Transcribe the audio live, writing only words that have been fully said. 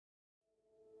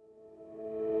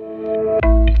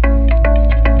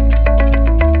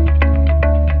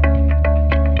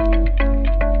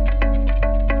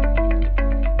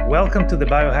Welcome to the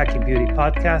Biohacking Beauty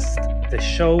Podcast, the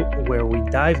show where we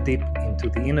dive deep into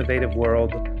the innovative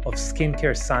world of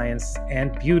skincare science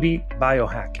and beauty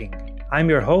biohacking. I'm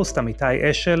your host, Amitai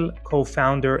Eshel,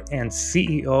 co-founder and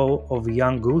CEO of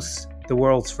Young Goose, the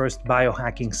world's first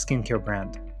biohacking skincare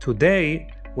brand. Today,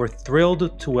 we're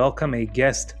thrilled to welcome a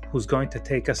guest who's going to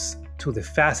take us to the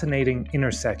fascinating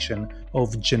intersection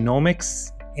of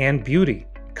genomics and beauty.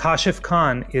 Kashif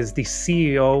Khan is the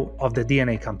CEO of the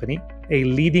DNA Company, a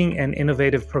leading and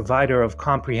innovative provider of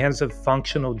comprehensive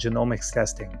functional genomics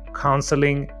testing,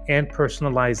 counseling, and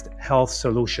personalized health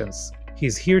solutions.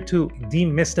 He's here to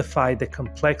demystify the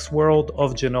complex world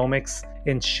of genomics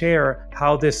and share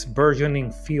how this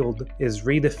burgeoning field is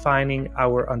redefining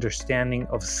our understanding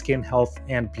of skin health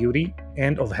and beauty,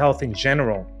 and of health in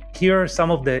general. Here are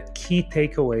some of the key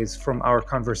takeaways from our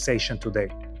conversation today.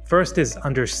 First is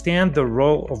understand the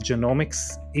role of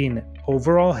genomics in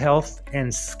overall health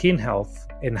and skin health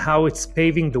and how it's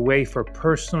paving the way for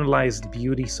personalized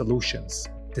beauty solutions.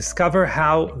 Discover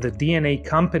how the DNA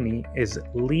Company is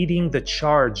leading the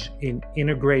charge in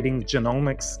integrating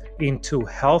genomics into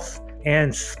health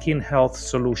and skin health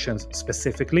solutions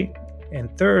specifically.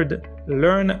 And third,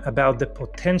 learn about the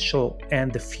potential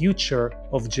and the future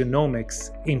of genomics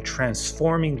in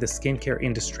transforming the skincare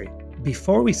industry.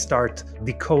 Before we start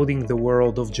decoding the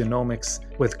world of genomics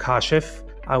with Kashif,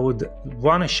 I would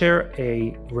want to share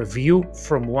a review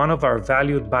from one of our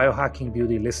valued biohacking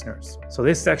beauty listeners. So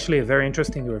this is actually a very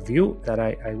interesting review that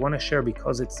I want to share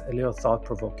because it's a little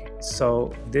thought-provoking.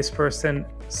 So this person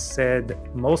said,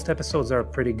 most episodes are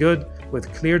pretty good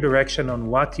with clear direction on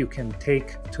what you can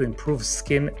take to improve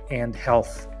skin and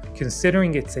health.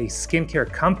 Considering it's a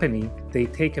skincare company, they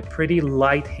take a pretty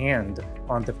light hand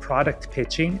on the product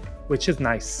pitching, which is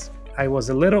nice. I was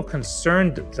a little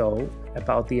concerned though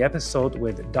about the episode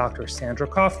with Dr. Sandra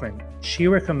Kaufman. She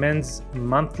recommends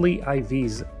monthly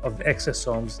IVs of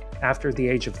exosomes after the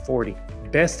age of 40.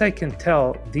 Best I can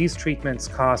tell, these treatments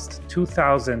cost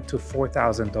 $2,000 to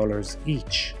 $4,000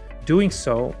 each. Doing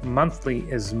so monthly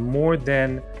is more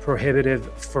than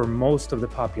prohibitive for most of the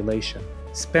population.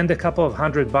 Spend a couple of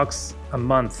 $100 a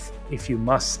month if you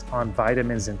must on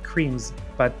vitamins and creams,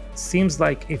 but seems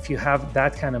like if you have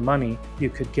that kind of money, you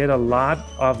could get a lot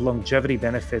of longevity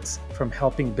benefits from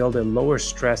helping build a lower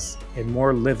stress and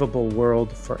more livable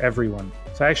world for everyone.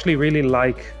 So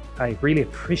I really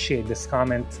appreciate this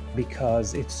comment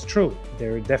because it's true.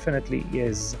 There definitely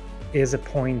is a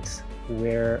point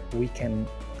where we can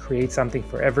create something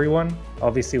for everyone.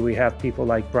 Obviously, we have people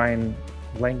like Brian,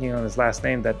 blanking on his last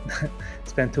name, that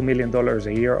spend $2 million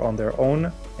a year on their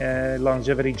own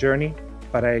longevity journey.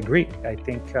 But I agree. I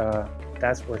think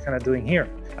that's what we're kind of doing here.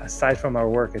 Aside from our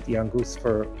work at Young Goose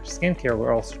for skincare,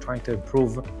 we're also trying to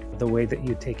improve the way that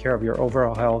you take care of your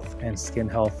overall health and skin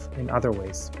health in other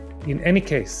ways. In any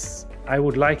case, I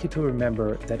would like you to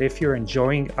remember that if you're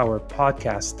enjoying our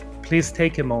podcast, please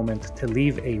take a moment to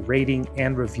leave a rating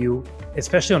and review,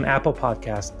 especially on Apple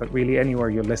Podcasts, but really anywhere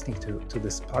you're listening to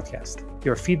this podcast.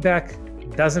 Your feedback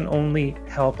doesn't only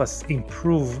help us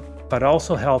improve, but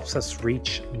also helps us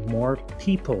reach more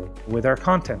people with our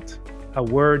content. A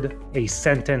word, a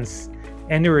sentence,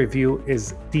 and a review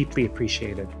is deeply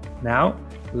appreciated. Now,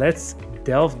 let's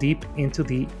delve deep into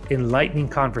the enlightening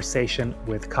conversation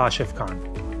with Kashif Khan.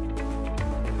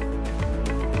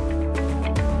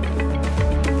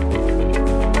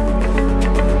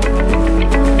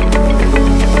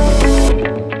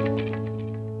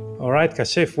 All right,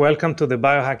 Kashif, welcome to the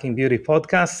Biohacking Beauty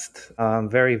Podcast. I'm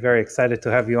very, very excited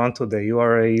to have you on today. You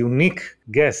are a unique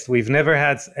guest. We've never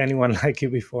had anyone like you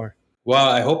before. Well,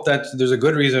 I hope that there's a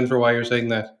good reason for why you're saying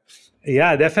that.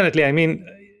 Yeah, definitely. I mean,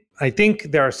 I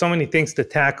think there are so many things to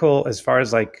tackle as far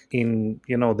as like in,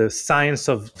 the science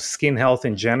of skin health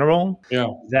in general,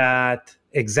 that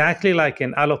exactly like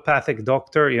an allopathic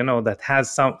doctor, that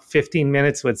has some 15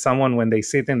 minutes with someone when they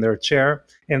sit in their chair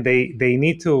and they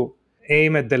need to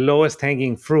aim at the lowest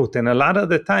hanging fruit. And a lot of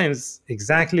the times,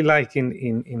 exactly like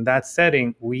in that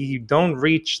setting, we don't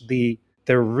reach the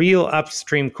real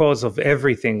upstream cause of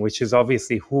everything, which is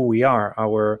obviously who we are,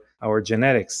 our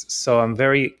genetics. So I'm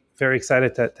very, very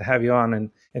excited to have you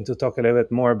on and to talk a little bit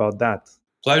more about that.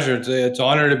 Pleasure. It's an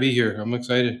honor to be here. I'm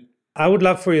excited. I would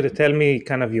love for you to tell me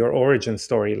kind of your origin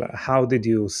story. Like, how did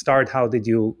you start? How did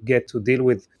you get to deal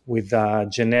with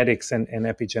genetics and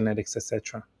epigenetics,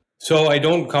 etc.? So I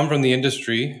don't come from the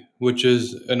industry, which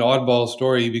is an oddball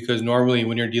story because normally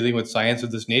when you're dealing with science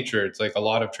of this nature, it's like a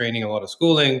lot of training, a lot of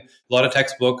schooling, a lot of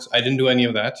textbooks. I didn't do any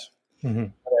of that. Mm-hmm.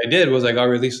 What I did was I got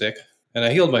really sick and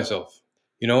I healed myself,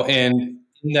 and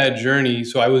in that journey,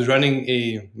 so I was running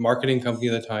a marketing company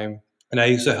at the time. And I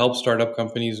used to help startup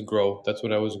companies grow. That's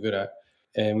what I was good at.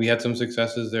 And we had some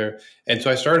successes there. And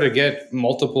so I started to get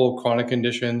multiple chronic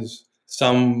conditions,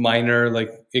 some minor like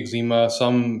eczema,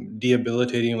 some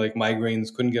debilitating like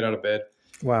migraines, couldn't get out of bed.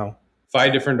 Wow.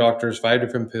 5 different doctors, 5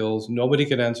 different pills. Nobody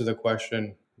could answer the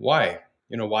question, why?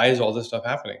 Why is all this stuff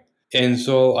happening? And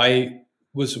so I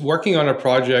was working on a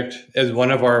project as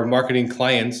one of our marketing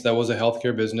clients that was a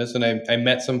healthcare business. And I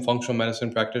met some functional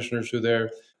medicine practitioners through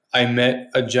there. I met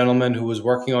a gentleman who was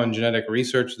working on genetic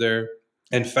research there.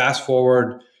 And fast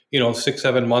forward, 6,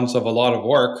 7 months of a lot of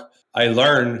work, I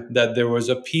learned that there was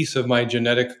a piece of my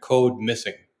genetic code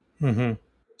missing. Mm-hmm.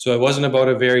 So it wasn't about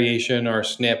a variation or a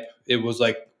SNP. It was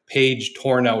like page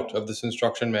torn out of this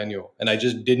instruction manual. And I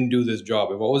just didn't do this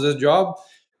job. And what was this job?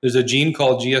 There's a gene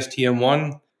called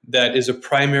GSTM1 that is a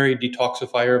primary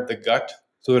detoxifier of the gut.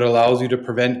 So it allows you to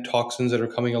prevent toxins that are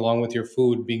coming along with your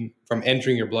food being from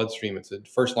entering your bloodstream. It's a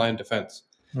first line defense.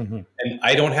 Mm-hmm. And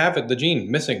I don't have it, the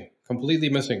gene, missing, completely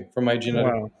missing from my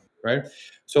genetic, Wow. right?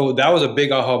 So that was a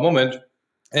big aha moment.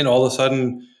 And all of a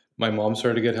sudden, my mom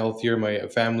started to get healthier, my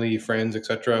family, friends,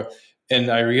 etc.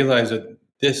 And I realized that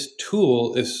this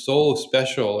tool is so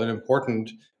special and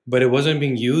important, but it wasn't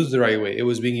being used the right way. It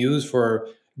was being used for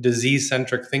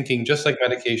disease-centric thinking, just like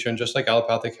medication, just like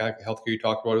allopathic healthcare you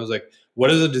talked about. It was like,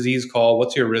 what is a disease called?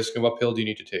 What's your risk? And what pill do you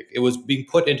need to take? It was being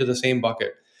put into the same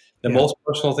bucket. The most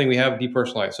personal thing we have,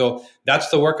 depersonalized. So that's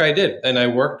the work I did. And I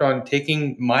worked on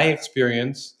taking my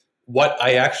experience, what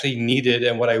I actually needed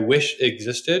and what I wish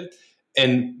existed,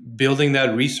 and building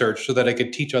that research so that I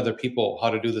could teach other people how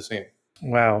to do the same.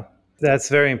 Wow. That's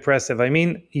very impressive. I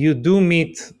mean, you do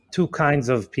meet two kinds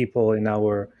of people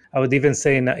I would even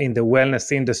say in the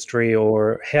wellness industry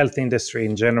or health industry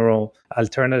in general,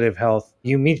 alternative health.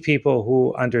 You meet people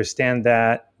who understand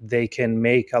that they can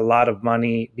make a lot of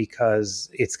money because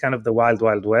it's kind of the wild,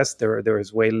 wild west. There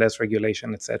is way less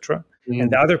regulation, etc. And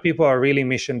the other people are really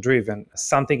mission driven.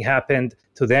 Something happened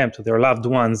to them, to their loved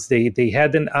ones. They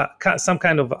had some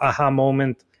kind of aha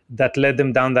moment that led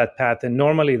them down that path. And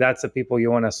normally that's the people you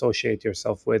want to associate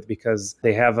yourself with because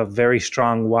they have a very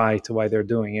strong why to why they're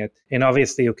doing it. And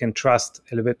obviously you can trust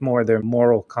a little bit more their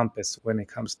moral compass when it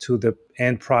comes to the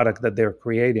end product that they're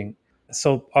creating.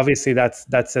 So obviously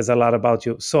that says a lot about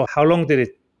you. So how long did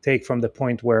it take from the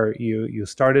point where you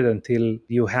started until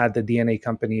you had the DNA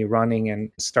company running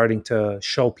and starting to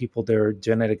show people their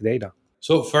genetic data?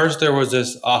 So first there was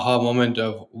this aha moment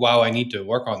of, wow, I need to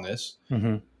work on this.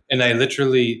 Mm-hmm. And I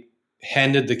literally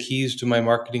handed the keys to my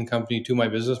marketing company to my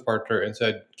business partner and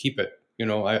said, keep it.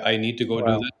 I need to go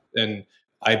do this. And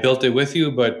I built it with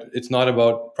you, but it's not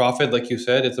about profit, like you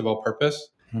said, it's about purpose.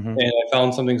 Mm-hmm. And I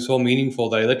found something so meaningful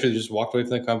that I literally just walked away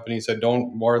from the company, said,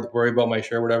 don't worry about my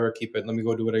share, whatever, keep it. Let me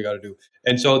go do what I got to do.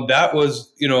 And so that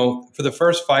was, for the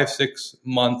first 5-6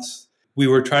 months, we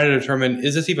were trying to determine,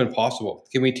 is this even possible?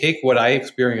 Can we take what I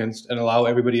experienced and allow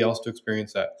everybody else to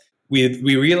experience that?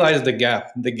 We realized the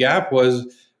gap. The gap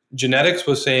was genetics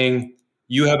was saying,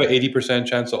 you have an 80%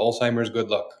 chance of Alzheimer's, good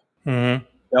luck. Mm-hmm.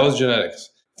 That was genetics.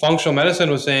 Functional medicine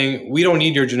was saying, we don't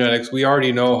need your genetics. We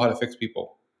already know how to fix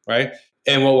people, right?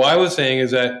 And what I was saying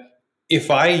is that if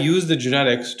I use the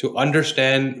genetics to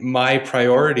understand my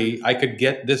priority, I could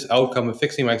get this outcome of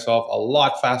fixing myself a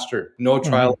lot faster. No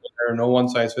trial and error, no one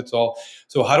size fits all.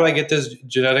 So how do I get this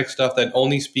genetic stuff that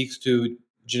only speaks to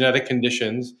genetic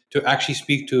conditions to actually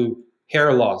speak to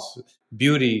hair loss,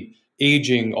 beauty,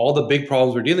 aging, all the big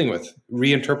problems we're dealing with,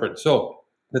 reinterpret? So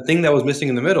the thing that was missing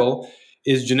in the middle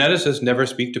is geneticists never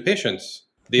speak to patients.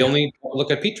 They only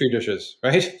look at petri dishes,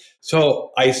 right?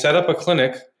 So I set up a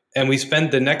clinic and we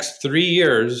spent the next 3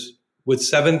 years with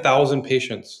 7,000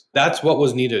 patients. That's what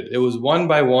was needed. It was one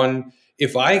by one.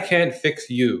 If I can't fix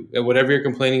you and whatever you're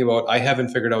complaining about, I haven't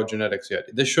figured out genetics yet.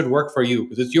 This should work for you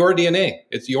because it's your DNA.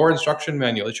 It's your instruction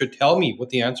manual. It should tell me what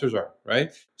the answers are,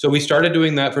 right? So we started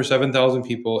doing that for 7,000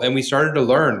 people and we started to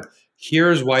learn,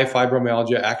 here's why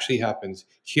fibromyalgia actually happens.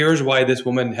 Here's why this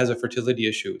woman has a fertility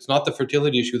issue. It's not the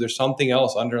fertility issue. There's something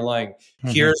else underlying. Mm-hmm.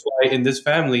 Here's why in this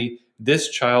family, this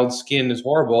child's skin is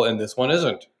horrible and this one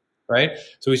isn't, right?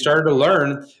 So we started to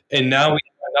learn and now we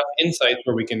have enough insights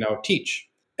where we can now teach.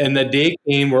 And the day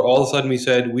came where all of a sudden we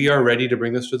said, we are ready to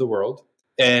bring this to the world.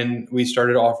 And we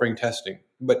started offering testing.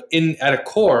 But at a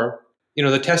core,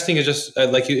 the testing is just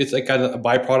it's like kind of a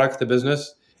byproduct of the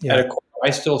business. Yeah. At a core, I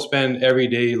still spend every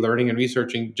day learning and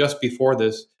researching. Just before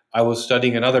this, I was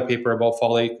studying another paper about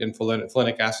folate and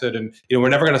folinic acid. And, we're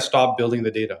never going to stop building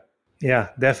the data. Yeah,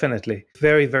 definitely.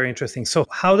 Very, very interesting. So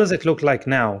how does it look like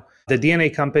now? The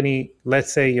DNA company,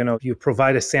 let's say, you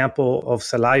provide a sample of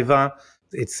saliva,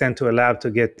 it's sent to a lab to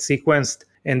get sequenced.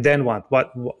 And then what?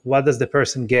 What does the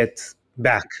person get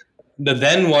back? The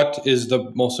then what is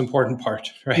the most important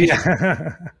part, right?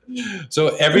 Yeah.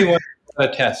 So everyone has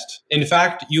a test. In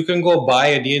fact, you can go buy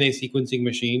a DNA sequencing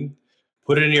machine,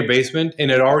 put it in your basement,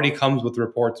 and it already comes with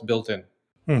reports built in.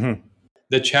 Mm-hmm.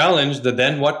 The challenge, the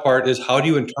then what part, is how do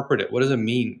you interpret it? What does it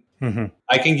mean? Mm-hmm.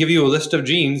 I can give you a list of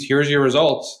genes. Here's your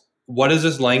results. What is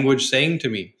this language saying to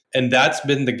me? And that's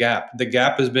been the gap. The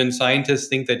gap has been scientists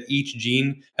think that each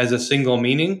gene has a single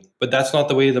meaning, but that's not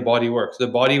the way the body works. The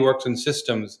body works in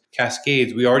systems,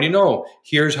 cascades. We already know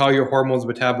here's how your hormones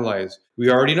metabolize. We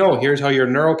already know here's how your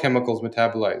neurochemicals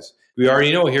metabolize. We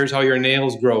already know here's how your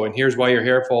nails grow and here's why your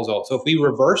hair falls out. So if we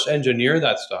reverse engineer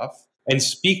that stuff and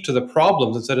speak to the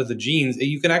problems instead of the genes,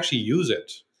 you can actually use it.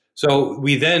 So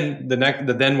we then,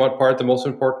 the then what part, the most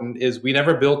important, is we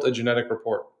never built a genetic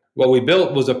report. What we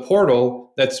built was a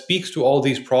portal that speaks to all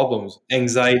these problems: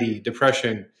 anxiety,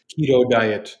 depression, keto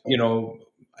diet,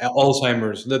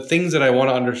 Alzheimer's, the things that I want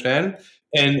to understand,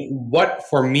 and what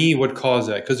for me would cause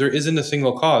that, because there isn't a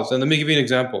single cause. And let me give you an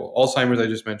example: Alzheimer's, I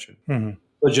just mentioned. Mm-hmm.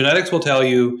 So genetics will tell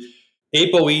you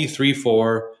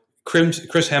ApoE34.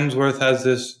 Chris Hemsworth has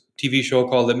this TV show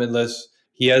called Limitless.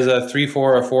 He has a 3-4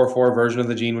 or 4-4 version of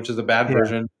the gene, which is the bad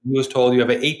version. He was told you have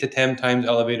an 8 to 10 times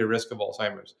elevated risk of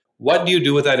Alzheimer's. What do you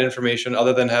do with that information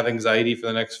other than have anxiety for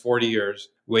the next 40 years,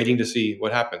 waiting to see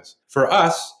what happens? For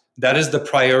us, that is the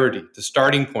priority, the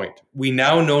starting point. We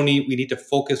now know we need to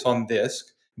focus on this,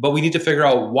 but we need to figure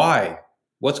out why.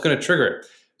 What's going to trigger it?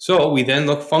 So we then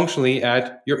look functionally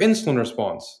at your insulin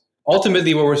response.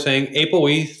 Ultimately, what we're saying,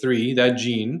 ApoE3, that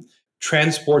gene,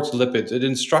 transports lipids. It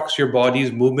instructs your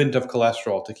body's movement of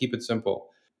cholesterol, to keep it simple.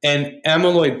 And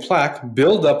amyloid plaque,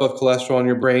 buildup of cholesterol in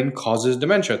your brain, causes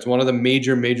dementia. It's one of the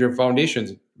major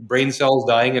foundations. Brain cells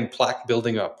dying and plaque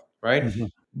building up, right? Mm-hmm.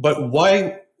 But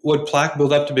why would plaque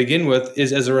build up to begin with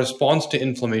is as a response to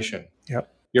inflammation.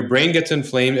 Yep. Your brain gets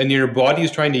inflamed and your body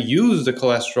is trying to use the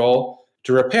cholesterol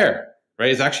to repair,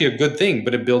 right? It's actually a good thing,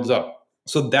 but it builds up.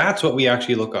 So that's what we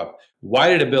actually look up. Why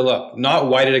did it build up? Not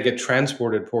why did it get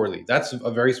transported poorly? That's a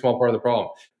very small part of the problem.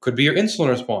 Could be your insulin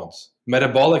response,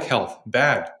 metabolic health,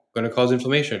 bad, going to cause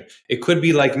inflammation. It could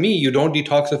be like me, you don't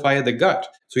detoxify the gut.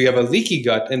 So you have a leaky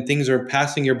gut and things are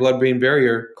passing your blood-brain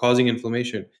barrier, causing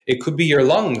inflammation. It could be your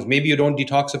lungs. Maybe you don't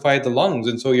detoxify the lungs,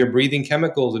 and so you're breathing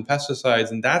chemicals and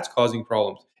pesticides, and that's causing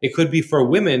problems. It could be for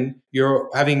women, you're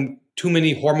having too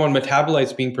many hormone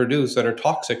metabolites being produced that are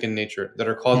toxic in nature, that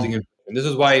are causing inflammation. This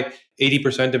is why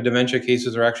 80% of dementia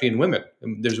cases are actually in women.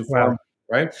 There's a form,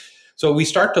 right? So we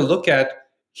start to look at,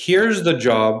 here's the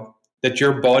job that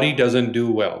your body doesn't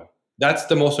do well. That's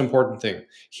the most important thing.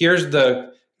 Here's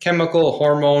the chemical,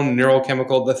 hormone,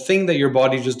 neurochemical, the thing that your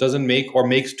body just doesn't make or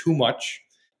makes too much.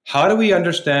 How do we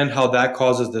understand how that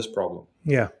causes this problem?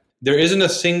 Yeah. There isn't a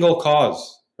single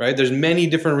cause, right? There's many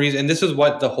different reasons. And this is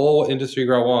what the whole industry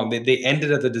got wrong. They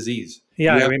ended at the disease.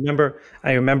 Yeah,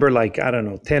 I remember like, I don't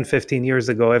know, 10, 15 years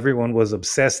ago, everyone was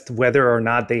obsessed whether or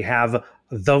not they have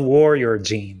the warrior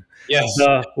gene. Yes.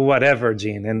 The whatever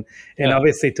gene. And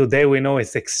obviously today we know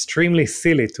it's extremely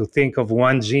silly to think of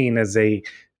one gene as a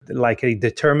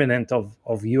determinant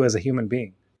of you as a human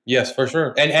being. Yes, for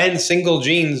sure. And single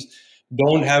genes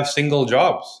don't have single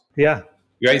jobs. Yeah.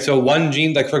 Right. So one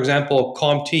gene, like for example,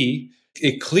 COMT,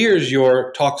 it clears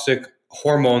your toxic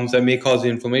hormones that may cause the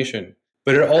inflammation,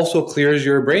 but it also clears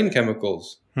your brain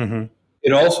chemicals. Mm-hmm.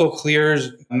 It also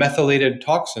clears methylated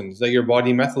toxins that your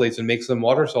body methylates and makes them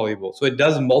water soluble. So it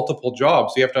does multiple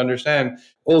jobs. So you have to understand,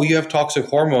 oh, you have toxic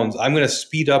hormones. I'm going to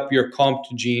speed up your COMT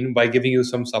gene by giving you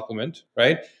some supplement,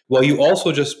 right? Well, you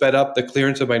also just sped up the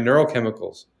clearance of my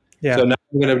neurochemicals. Yeah. So now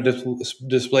I'm going to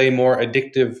display more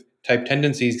addictive type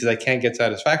tendencies because I can't get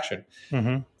satisfaction.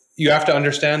 Mm-hmm. You have to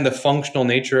understand the functional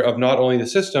nature of not only the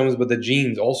systems, but the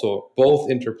genes also. Both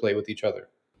interplay with each other.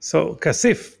 So,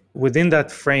 Kashif, within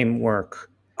that framework,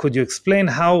 could you explain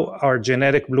how our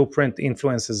genetic blueprint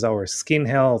influences our skin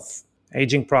health,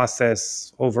 aging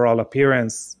process, overall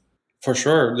appearance? For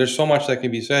sure. There's so much that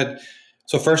can be said.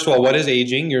 So first of all, what is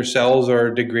aging? Your cells are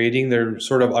degrading. They're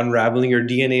sort of unraveling. Your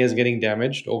DNA is getting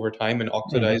damaged over time and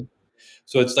oxidized. Mm-hmm.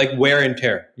 So it's like wear and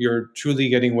tear. You're truly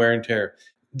getting wear and tear.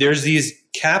 There's these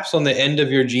caps on the end of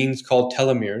your genes called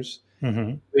telomeres,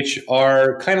 mm-hmm. which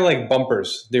are kind of like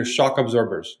bumpers. They're shock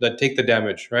absorbers that take the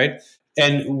damage, right?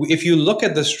 And if you look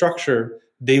at the structure,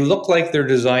 they look like they're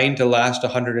designed to last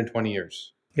 120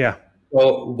 years. Yeah.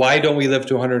 Well, why don't we live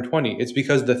to 120? It's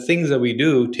because the things that we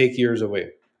do take years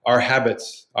away. Our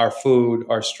habits, our food,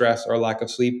 our stress, our lack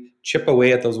of sleep chip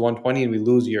away at those 120 and we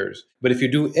lose years. But if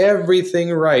you do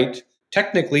everything right,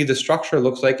 technically the structure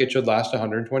looks like it should last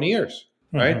 120 years,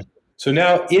 right? Mm-hmm. So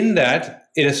now in that,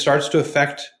 it starts to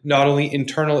affect not only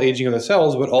internal aging of the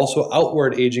cells, but also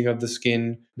outward aging of the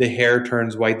skin. The hair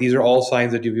turns white. These are all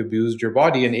signs that you've abused your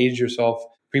body and aged yourself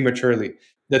prematurely.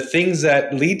 The things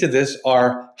that lead to this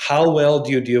are, how well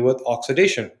do you deal with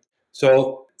oxidation?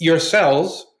 So your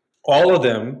cells, all of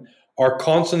them, are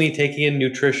constantly taking in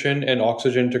nutrition and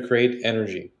oxygen to create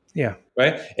energy. Yeah.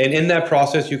 Right? And in that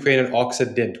process, you create an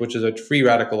oxidant, which is a free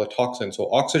radical, a toxin.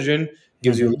 So oxygen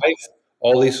gives you life,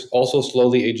 all these also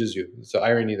slowly ages you. It's the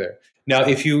irony there. Now,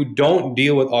 if you don't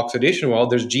deal with oxidation well,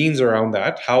 there's genes around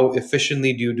that. How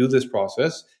efficiently do you do this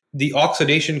process? The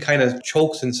oxidation kind of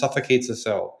chokes and suffocates the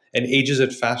cell and ages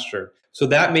it faster. So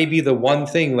that may be the one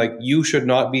thing, like, you should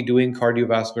not be doing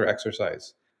cardiovascular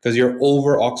exercise because you're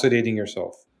over oxidating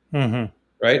yourself.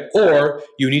 Right? Or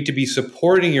you need to be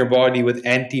supporting your body with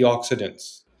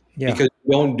antioxidants because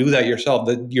you don't do that yourself.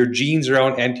 Your genes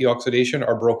around antioxidation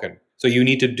are broken. So you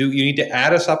need to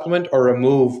add a supplement or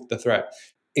remove the threat.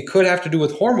 It could have to do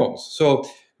with hormones. So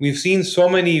we've seen so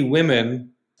many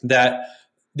women that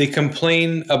they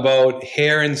complain about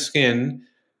hair and skin,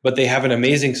 but they have an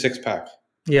amazing six-pack.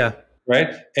 Yeah.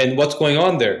 Right? And what's going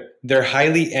on there? They're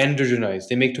highly androgenized.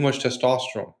 They make too much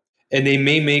testosterone. And they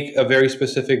may make a very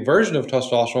specific version of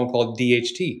testosterone called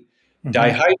DHT,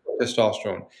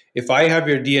 dihydrotestosterone. If I have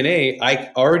your DNA,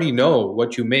 I already know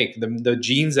what you make. The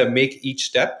genes that make each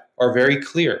step are very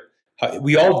clear.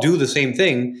 We all do the same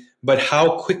thing, but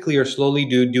how quickly or slowly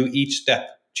do each step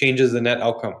changes the net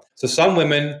outcome. So some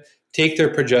women take their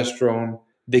progesterone,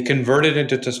 they convert it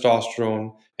into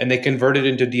testosterone, and they convert it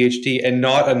into DHT, and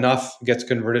not enough gets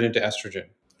converted into estrogen.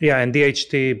 Yeah, and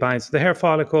DHT binds the hair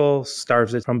follicle,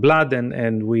 starves it from blood,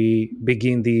 and we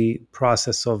begin the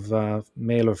process of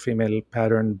male or female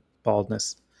pattern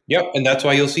baldness. Yep, and that's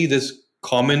why you'll see this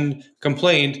common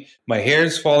complaint. My hair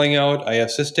is falling out, I have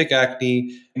cystic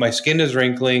acne, my skin is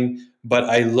wrinkling, but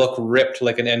I look ripped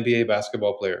like an NBA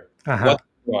basketball player. What's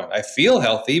going on? I feel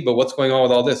healthy, but what's going on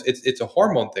with all this? It's a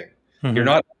hormone thing. You're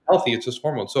not healthy, it's just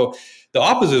hormone. So the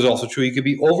opposite is also true. You could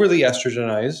be overly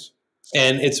estrogenized,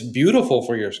 and it's beautiful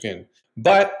for your skin,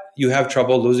 but you have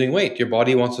trouble losing weight. Your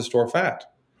body wants to store fat.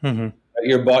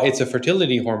 Your body, it's a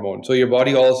fertility hormone. So your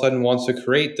body all of a sudden wants to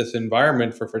create this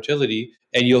environment for fertility,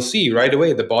 and you'll see right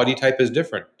away the body type is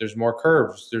different. There's more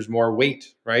curves, there's more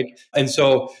weight, right? And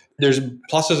so there's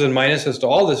pluses and minuses to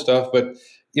all this stuff. But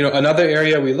another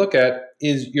area we look at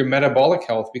is your metabolic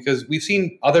health, because we've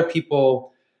seen other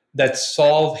people that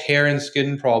solve hair and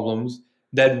skin problems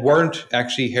that weren't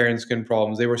actually hair and skin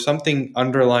problems. They were something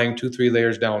underlying 2-3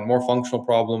 layers down, more functional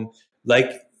problem.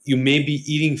 Like, you may be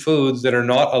eating foods that are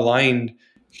not aligned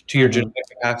to your genetic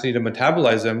capacity to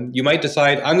metabolize them. You might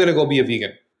decide, I'm going to go be a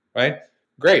vegan, right?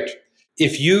 Great.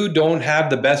 If you don't have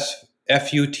the best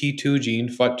FUT2 gene,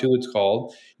 FUT2 it's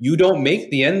called, you don't make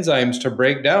the enzymes to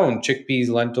break down chickpeas,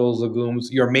 lentils,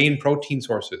 legumes, your main protein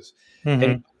sources.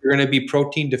 And you're going to be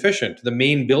protein deficient, the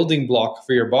main building block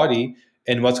for your body.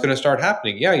 And what's going to start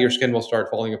happening? Yeah, your skin will start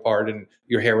falling apart and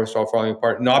your hair will start falling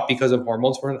apart, not because of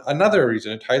hormones, for another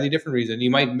reason, an entirely different reason.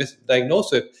 You might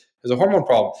misdiagnose it as a hormone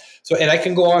problem. So, and I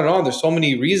can go on and on. There's so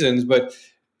many reasons, but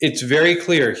it's very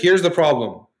clear. Here's the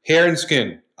problem: hair and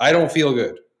skin. I don't feel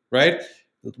good, right?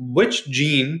 Which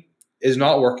gene is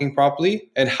not working properly,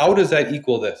 and how does that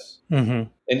equal this? And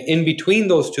in between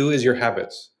those two is your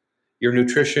habits, your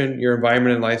nutrition, your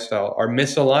environment, and lifestyle are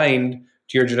misaligned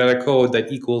to your genetic code that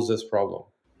equals this problem.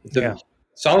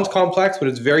 Sounds complex, but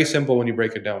it's very simple when you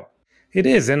break it down. It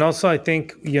is. And also, I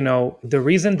think, the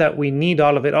reason that we need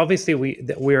all of it, obviously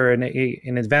we're in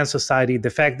an advanced society. The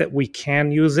fact that we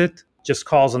can use it just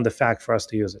calls on the fact for us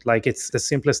to use it. Like, it's the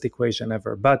simplest equation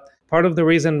ever. But part of the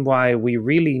reason why we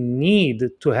really need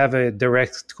to have a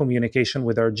direct communication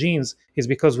with our genes is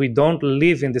because we don't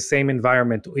live in the same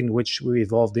environment in which we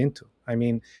evolved into. I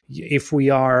mean, if we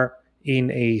are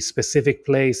in a specific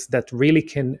place that really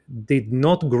did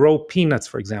not grow peanuts,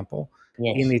 for example,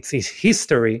 in its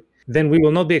history, then we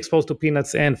will not be exposed to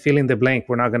peanuts, and fill in the blank,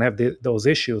 we're not going to have those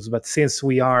issues. But since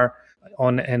we are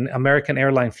on an American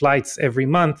airline flights every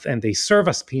month and they serve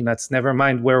us peanuts, never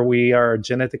mind where we are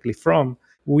genetically from,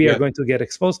 we are going to get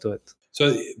exposed to it.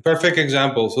 So perfect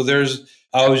example. So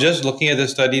I was just looking at this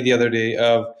study the other day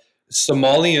of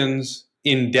Somalians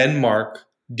in Denmark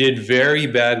did very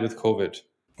bad with COVID.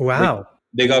 Wow.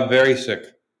 They got very sick,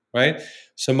 right?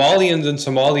 Somalians in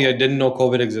Somalia didn't know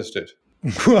COVID existed.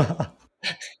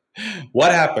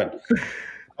 What happened?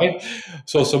 Right?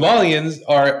 So Somalians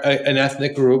are an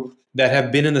ethnic group that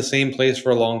have been in the same place for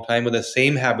a long time with the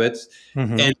same habits,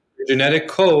 and the genetic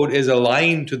code is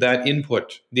aligned to that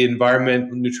input. The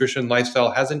environment, nutrition,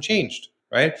 lifestyle hasn't changed,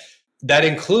 right? That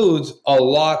includes a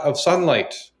lot of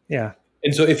sunlight. Yeah.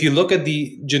 And so if you look at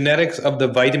the genetics of the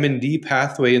vitamin D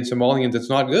pathway in Somalians, it's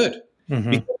not good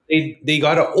Hmm. because they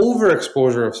got an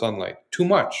overexposure of sunlight, too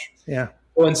much. Yeah.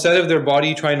 So instead of their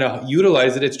body trying to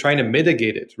utilize it, it's trying to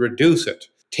mitigate it, reduce it.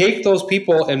 Take those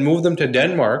people and move them to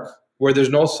Denmark where there's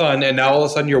no sun, and now all of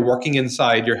a sudden you're working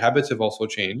inside, your habits have also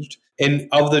changed. And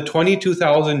of the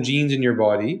 22,000 genes in your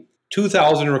body,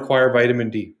 2,000 require vitamin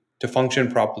D to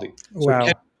function properly. So Wow.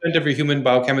 10% of your human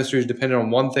biochemistry is dependent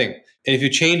on one thing. And if you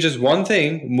change this one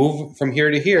thing, move from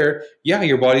here to here, yeah,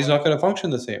 your body's not going to function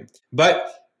the same.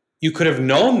 But you could have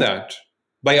known that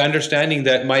by understanding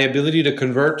that my ability to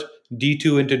convert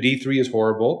D2 into D3 is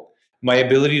horrible. My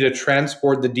ability to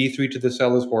transport the D3 to the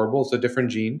cell is horrible. It's a different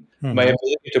gene. My Hmm.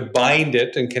 ability to bind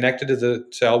it and connect it to the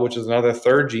cell, which is another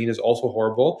third gene, is also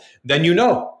horrible. Then you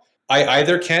know, I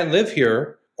either can't live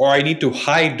here or I need to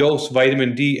high dose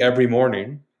vitamin D every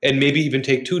morning and maybe even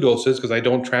take 2 doses because I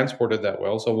don't transport it that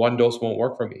well. So 1 dose won't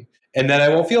work for me. And then I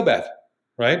won't feel bad,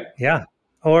 right? Yeah.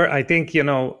 Or I think,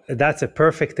 that's a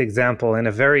perfect example and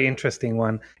a very interesting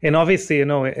one. And obviously,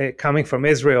 coming from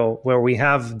Israel, where we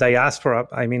have diaspora,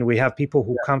 I mean, we have people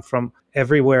who come from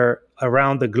everywhere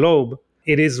around the globe.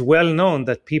 It is well known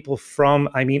that people from,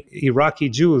 Iraqi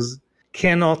Jews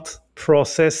cannot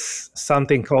process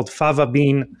something called fava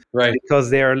bean Right.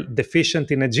 because they are deficient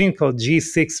in a gene called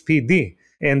G6PD.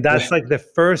 And that's like the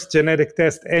first genetic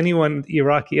test anyone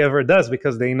Iraqi ever does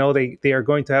because they know they are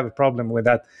going to have a problem with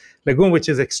that legume, which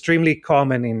is extremely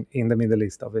common in the Middle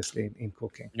East, obviously, in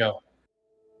cooking. Yeah.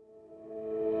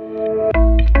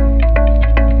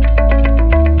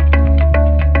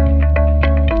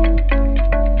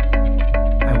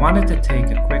 I wanted to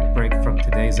take a quick break from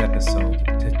today's episode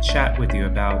to chat with you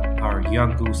about our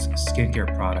Young Goose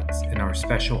skincare products and our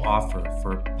special offer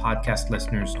for podcast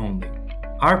listeners only.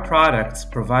 Our products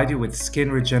provide you with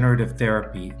skin regenerative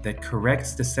therapy that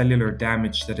corrects the cellular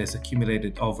damage that has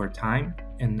accumulated over time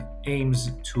and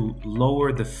aims to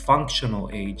lower the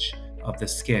functional age of the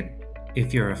skin.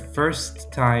 If you're a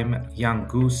first-time Young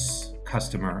Goose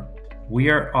customer,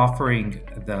 we are offering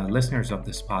the listeners of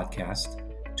this podcast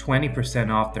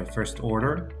 20% off their first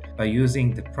order by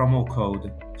using the promo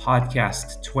code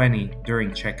podcast20 during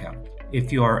checkout.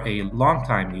 If you are a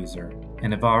longtime user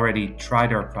and have already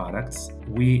tried our products,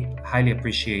 we highly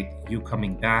appreciate you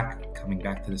coming back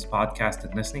to this podcast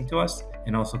and listening to us,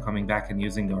 and also coming back and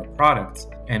using our products.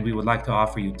 And we would like to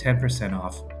offer you 10%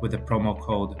 off with the promo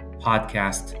code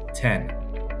podcast10.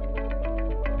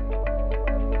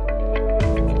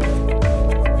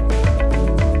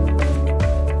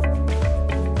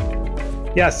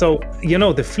 Yeah, so,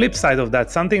 the flip side of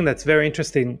that, something that's very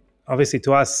interesting, obviously,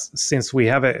 to us, since we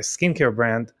have a skincare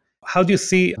brand, how do you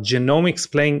see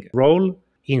genomics playing a role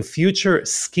in future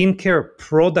skincare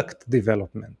product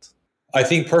development? I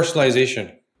think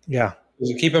personalization. Yeah.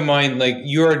 So keep in mind, like,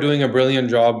 you are doing a brilliant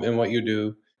job in what you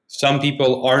do. Some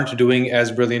people aren't doing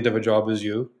as brilliant of a job as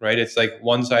you, right? It's like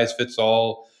one size fits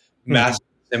all, massive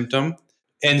symptom.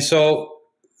 And so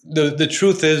the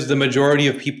truth is the majority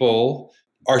of people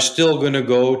are still going to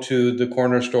go to the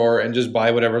corner store and just buy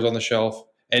whatever's on the shelf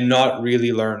and not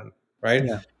really learn, right?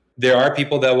 Yeah. There are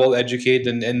people that will educate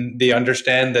and they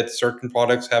understand that certain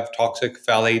products have toxic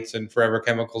phthalates and forever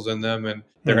chemicals in them, and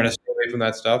they're going to stay away from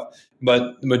that stuff.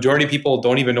 But the majority of people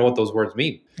don't even know what those words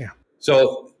mean. Yeah.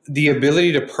 So the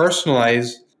ability to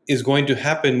personalize is going to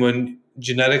happen when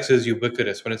genetics is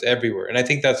ubiquitous, when it's everywhere. And I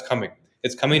think that's coming.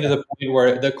 It's coming to the point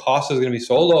where the cost is going to be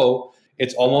so low,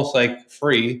 it's almost like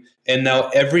free. And now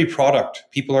every product,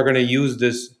 people are going to use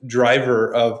this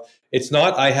driver of, it's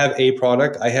not I have a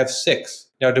product, I have 6.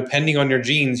 Now, depending on your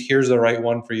genes, here's the right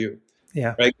one for you.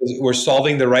 Yeah. Right? We're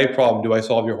solving the right problem. Do I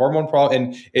solve your hormone problem?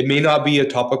 And it may not be a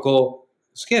topical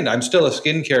skin. I'm still a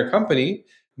skincare company,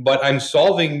 but I'm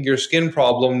solving your skin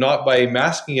problem not by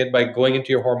masking it, by going into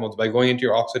your hormones, by going into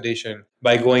your oxidation,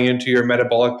 by going into your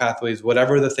metabolic pathways,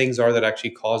 whatever the things are that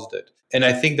actually caused it. And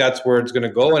I think that's where it's going to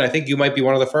go. And I think you might be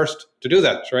one of the first to do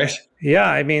that, right?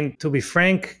 Yeah. To be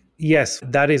frank, yes,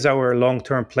 that is our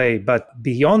long-term play. But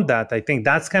beyond that, I think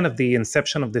that's kind of the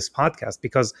inception of this podcast,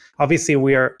 because obviously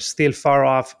we are still far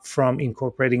off from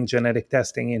incorporating genetic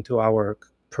testing into our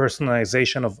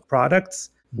personalization of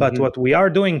products. But what we are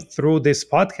doing through this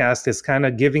podcast is kind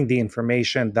of giving the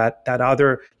information that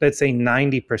other, let's say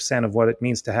 90% of what it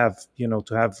means to have,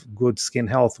 to have good skin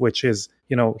health, which is,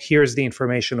 here's the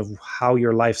information of how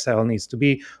your lifestyle needs to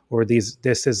be, or this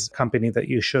is a company that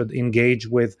you should engage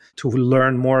with to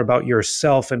learn more about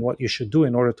yourself and what you should do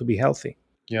in order to be healthy.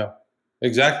 Yeah,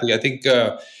 exactly. I think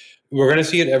we're going to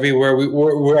see it everywhere.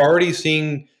 We're already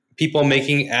seeing people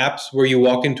making apps where you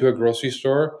walk into a grocery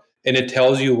store and it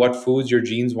tells you what foods your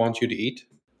genes want you to eat.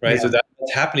 right? So that's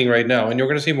happening right now, and you're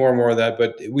going to see more and more of that.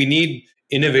 But we need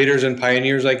innovators and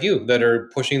pioneers like you that are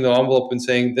pushing the envelope and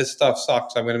saying, this stuff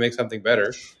sucks, I'm going to make something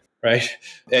better, right?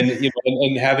 And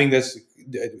and having this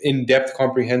in-depth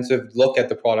comprehensive look at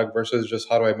the product versus just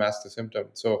how do I mask the symptom.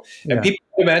 So, and people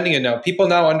are demanding it now. People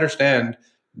now understand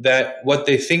that what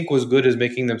they think was good is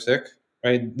making them sick,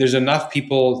 right? There's enough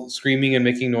people screaming and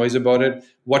making noise about it.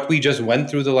 What we just went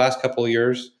through the last couple of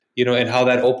years, and how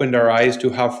that opened our eyes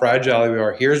to how fragile we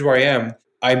are. Here's where I am.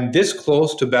 I'm this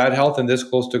close to bad health and this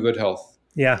close to good health.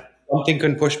 Yeah. Something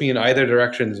can push me in either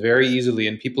directions very easily.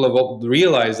 And people have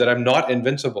realized that I'm not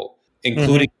invincible,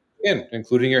 including skin,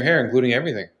 including your hair, including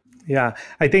everything. Yeah.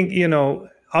 I think,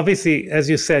 obviously, as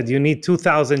you said, you need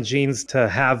 2,000 genes to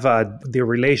have the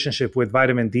relationship with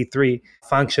vitamin D3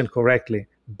 function correctly.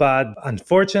 But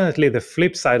unfortunately, the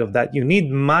flip side of that, you need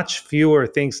much fewer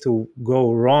things to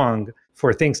go wrong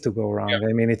for things to go wrong. Yep.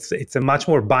 I mean, it's a much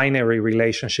more binary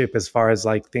relationship as far as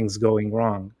like things going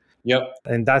wrong. Yep.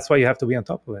 And that's why you have to be on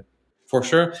top of it. For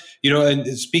sure. And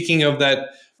speaking of that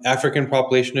African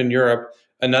population in Europe,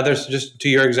 another, just to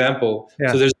your example,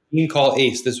 so there's a gene called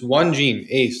ACE, this one gene,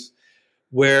 ACE,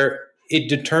 where it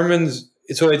determines,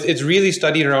 so it's really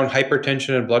studied around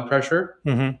hypertension and blood pressure,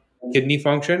 kidney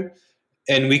function,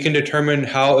 and we can determine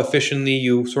how efficiently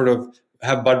you sort of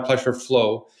have blood pressure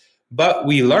flow. But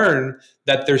we learn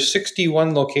that there's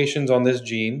 61 locations on this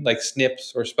gene, like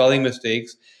SNPs or spelling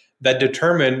mistakes, that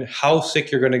determine how sick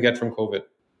you're going to get from COVID.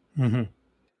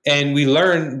 And we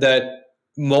learned that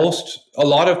a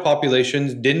lot of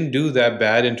populations didn't do that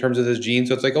bad in terms of this gene.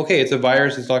 So it's like, okay, it's a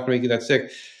virus, it's not going to make you that sick.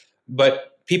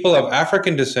 But people of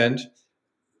African descent,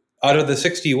 out of the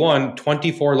 61,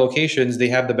 24 locations, they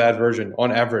have the bad version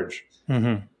on average.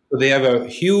 So they have a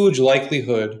huge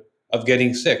likelihood of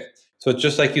getting sick. So it's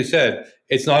just like you said,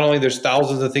 it's not only there's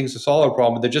thousands of things to solve a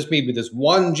problem, but there just may be this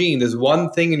one gene, this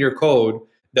one thing in your code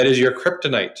that is your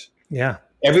kryptonite. Yeah.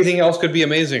 Everything else could be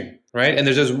amazing, right? And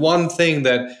there's this one thing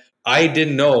that I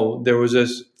didn't know there was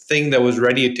this thing that was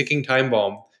ready, a ticking time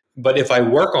bomb. But if I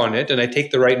work on it and I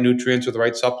take the right nutrients or the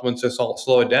right supplements to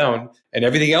slow it down and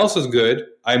everything else is good,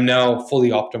 I'm now fully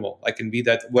optimal. I can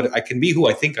be who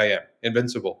I think I am,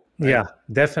 invincible. Right? Yeah,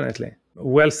 definitely.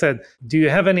 Well said. Do you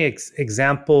have any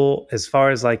example as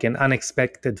far as like an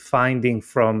unexpected finding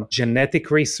from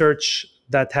genetic research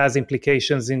that has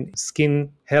implications in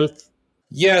skin health?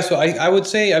 Yeah, so I would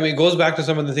say, it goes back to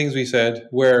some of the things we said,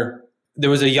 where there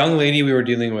was a young lady we were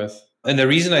dealing with. And the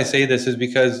reason I say this is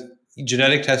because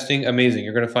genetic testing, amazing.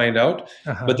 You're going to find out.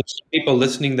 But there's people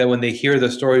listening that when they hear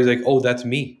the stories, like, oh, that's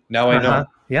me. Now I know.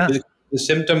 Yeah. The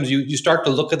symptoms, you start to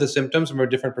look at the symptoms from a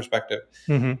different perspective.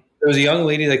 There was a young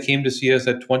lady that came to see us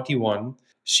at 21.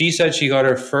 She said she got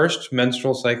her first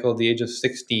menstrual cycle at the age of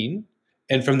 16.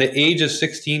 And from the age of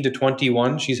 16 to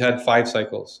 21, she's had 5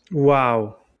 cycles.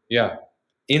 Wow. Yeah.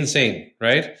 Insane,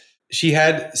 right? She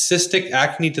had cystic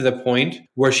acne to the point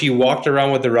where she walked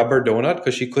around with a rubber donut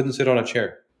because she couldn't sit on a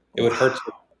chair. It would hurt.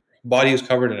 Her body was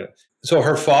covered in it. So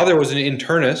her father was an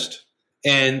internist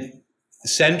and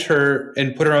sent her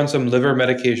and put her on some liver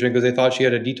medication because they thought she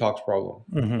had a detox problem,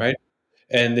 right?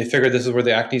 And they figured this is where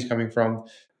the acne is coming from.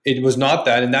 It was not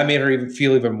that, and that made her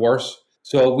feel even worse.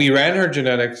 So we ran her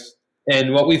genetics,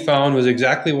 and what we found was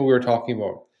exactly what we were talking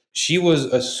about. She was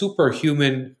a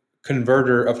superhuman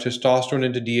converter of testosterone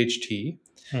into DHT.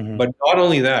 But not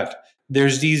only that,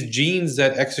 there's these genes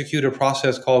that execute a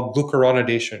process called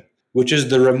glucuronidation, which is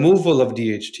the removal of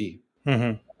DHT.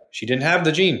 She didn't have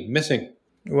the gene, missing.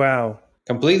 Wow.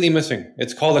 Completely missing.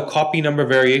 It's called a copy number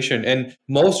variation. And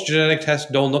most genetic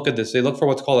tests don't look at this. They look for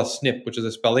what's called a SNP, which is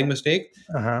a spelling mistake.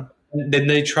 And then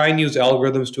they try and use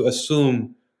algorithms to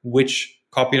assume which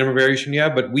copy number variation you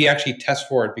have, but we actually test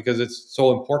for it because it's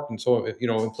so important, so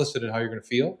implicit in how you're going to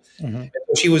feel. And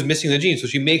so she was missing the gene, so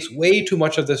she makes way too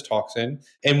much of this toxin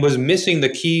and was missing the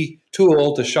key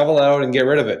tool to shovel it out and get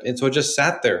rid of it, and so it just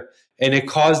sat there, and it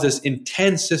caused this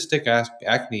intense cystic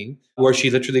acne where she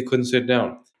literally couldn't sit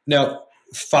down. Now,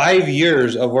 5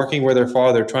 years of working with her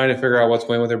father, trying to figure out what's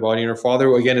going on with her body, and her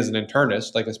father again is an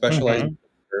internist, like a specialized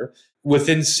doctor.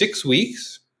 Within 6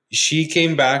 weeks, she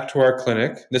came back to our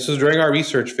clinic. This was during our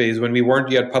research phase when we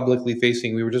weren't yet publicly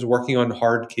facing. We were just working on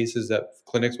hard cases that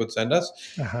clinics would send us.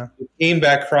 She came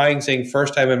back crying, saying,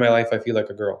 first time in my life, I feel like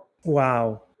a girl.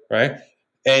 Wow. Right?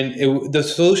 And the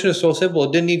solution is so simple.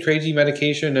 It didn't need crazy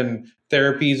medication and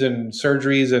therapies and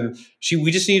surgeries. And we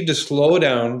just needed to slow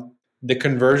down the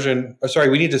conversion.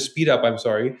 We need to speed up,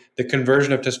 the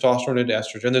conversion of testosterone into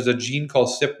estrogen. There's a gene called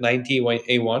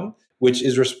CYP90A1, which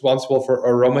is responsible for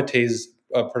aromatase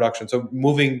production, so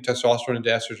moving testosterone into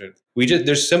estrogen.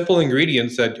 There's simple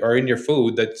ingredients that are in your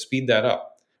food that speed that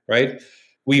up, right?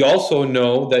 We also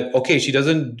know that, okay,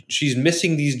 she's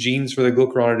missing these genes for the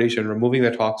glucuronidation, removing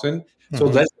the toxin. So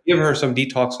Mm-hmm. let's give her some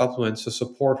detox supplements to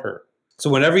support her. So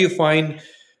whenever you find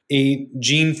a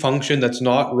gene function that's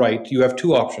not right, you have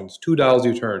two options, two dials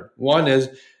you turn. One is,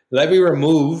 let me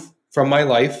remove from my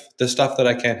life the stuff that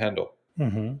I can't handle.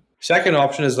 Mm-hmm. Second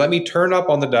option is, let me turn up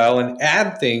on the dial and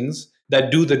add things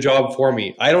that do the job for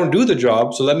me. I don't do the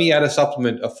job, so let me add a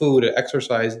supplement, a food, an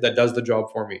exercise that does the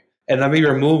job for me. And let me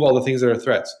remove all the things that are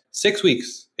threats. 6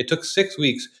 weeks. It took 6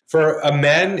 weeks. For a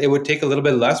man, it would take a little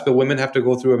bit less, but women have to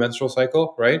go through a menstrual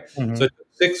cycle, right? Mm-hmm. So it took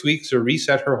 6 weeks to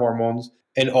reset her hormones.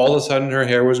 And all of a sudden, her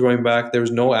hair was growing back. There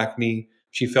was no acne.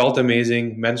 She felt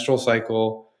amazing. Menstrual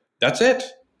cycle. That's it.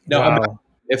 Now, Wow.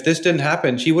 if this didn't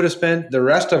happen, she would have spent the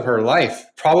rest of her life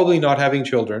probably not having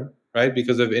children, right?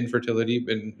 Because of infertility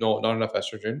and not enough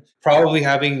estrogen. Probably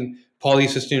having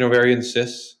polycystic ovarian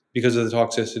cysts because of the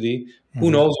toxicity. Who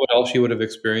Mm-hmm. knows what else she would have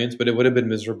experienced, but it would have been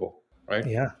miserable, right?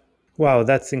 Yeah. Wow,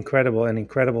 that's incredible, an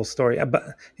incredible story. But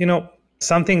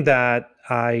something that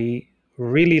I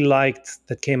really liked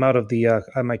that came out of the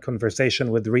my conversation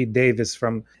with Reed Davis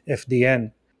from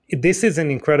FDN. This is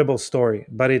an incredible story,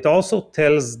 but it also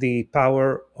tells the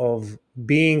power of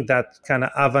being that kind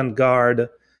of avant-garde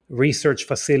research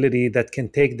facility that can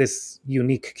take this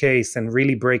unique case and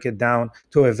really break it down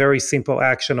to a very simple,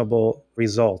 actionable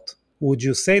result. Would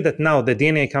you say that now the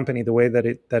DNA company, the way that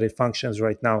it functions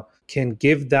right now, can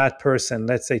give that person,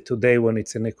 let's say today when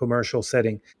it's in a commercial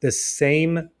setting, the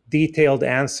same detailed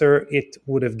answer it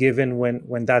would have given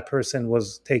when that person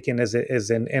was taken as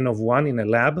an N of one in a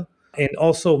lab? And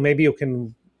also, maybe you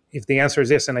can, if the answer is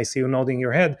yes, and I see you nodding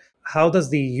your head, how does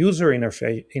the user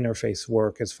interface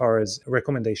work as far as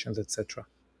recommendations, etc.?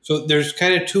 So there's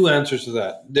kind of two answers to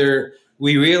that.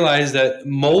 We realize that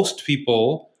most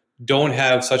people don't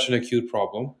have such an acute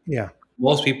problem. Yeah,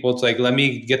 Most people, it's like, let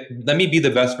me be the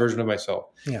best version of myself.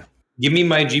 yeah. Give me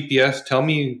my GPS, tell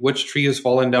me which tree has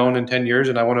fallen down in 10 years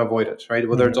and I want to avoid it, right?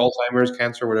 Whether it's Mm-hmm. Alzheimer's,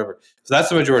 cancer, whatever. So that's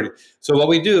the majority. So what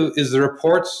we do is the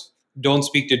reports don't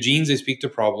speak to genes, they speak to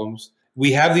problems.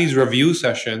 We have these review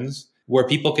sessions where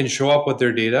people can show up with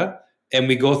their data and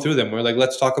we go through them. We're like,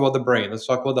 let's talk about the brain, let's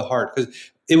talk about the heart. Because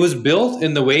it was built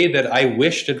in the way that I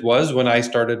wished it was when I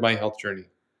started my health journey,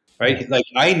 Yeah. right? Like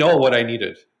I know what I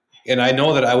needed. And I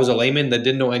know that I was a layman that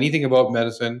didn't know anything about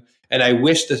medicine. And I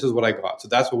wish this is what I got. So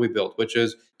that's what we built, which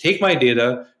is take my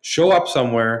data, show up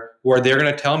somewhere where they're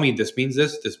going to tell me this means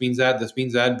this means that, this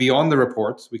means that. Beyond the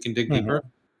reports, we can dig deeper.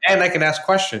 Mm-hmm. And I can ask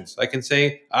questions. I can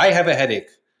say, I have a headache.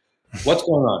 What's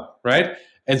going on? Right?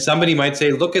 And somebody might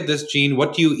say, look at this gene,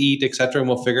 what do you eat, etc., and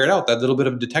we'll figure it out. That little bit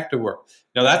of detective work.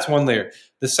 Now that's one layer.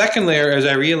 The second layer is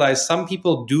I realize some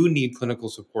people do need clinical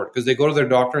support because they go to their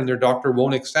doctor and their doctor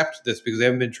won't accept this because they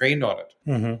haven't been trained on it.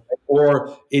 Mm-hmm.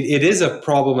 Or it is a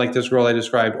problem like this girl I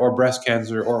described, or breast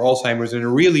cancer, or Alzheimer's, and it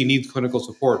really needs clinical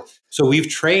support. So we've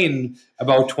trained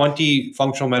about 20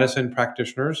 functional medicine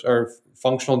practitioners, or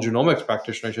functional genomics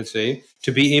practitioners, I should say,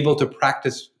 to be able to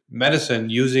practice medicine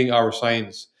using our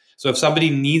science. So if somebody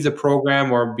needs a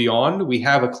program or beyond, we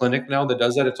have a clinic now that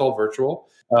does that. It's all virtual,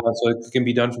 so it can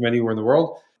be done from anywhere in the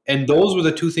world. And those were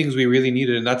the two things we really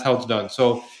needed, and that's how it's done.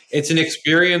 So it's an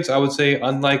experience, I would say,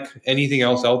 unlike anything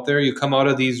else out there. You come out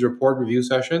of these report review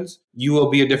sessions, you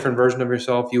will be a different version of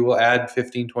yourself. You will add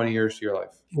 15, 20 years to your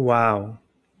life. Wow,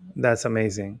 that's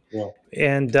amazing. Yeah.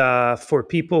 And for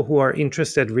people who are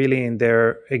interested really in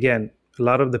again, a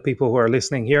lot of the people who are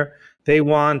listening here, they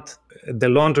want the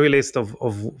laundry list of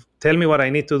tell me what I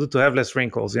need to do to have less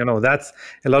wrinkles. That's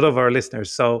a lot of our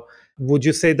listeners. So would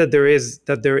you say that there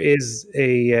is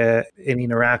a an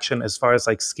interaction as far as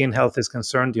like skin health is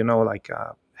concerned? Like,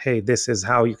 hey, this is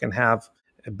how you can have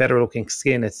a better looking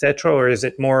skin, etc. Or is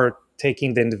it more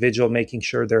taking the individual, making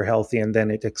sure they're healthy, and then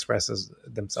it expresses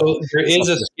themselves? So there is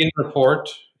a skin report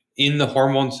in the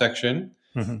hormone section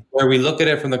Mm-hmm. where we look at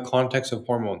it from the context of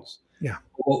hormones. Yeah.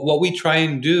 What we try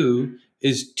and do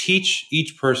is teach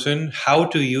each person how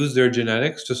to use their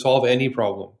genetics to solve any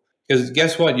problem. Because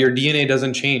guess what? Your DNA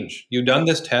doesn't change. You've done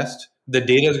this test. The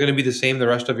data is going to be the same the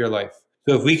rest of your life.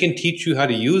 So if we can teach you how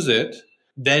to use it,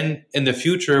 then in the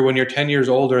future, when you're 10 years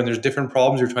older and there's different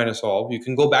problems you're trying to solve, you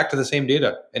can go back to the same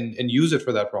data and use it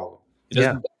for that problem. It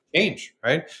doesn't change,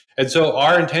 right? And so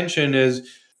our intention is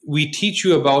we teach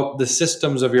you about the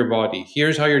systems of your body.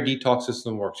 Here's how your detox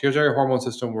system works. Here's how your hormone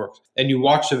system works. And you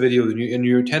watch the videos and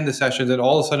you attend the sessions, and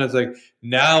all of a sudden it's like,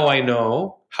 now I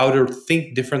know how to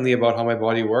think differently about how my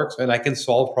body works, and I can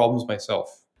solve problems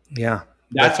myself. Yeah.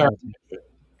 That's our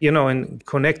intention. And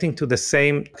connecting to the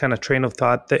same kind of train of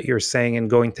thought that you're saying and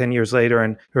going 10 years later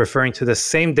and referring to the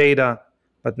same data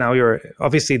But now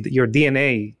obviously your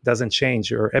DNA doesn't change,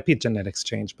 your epigenetics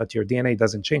change, but your DNA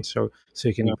doesn't change. So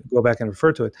you can go back and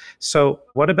refer to it. So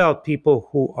what about people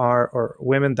who are, or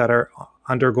women that are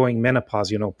undergoing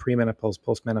menopause, premenopause,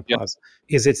 postmenopause?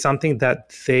 Is it something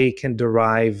that they can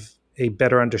derive a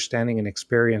better understanding and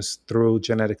experience through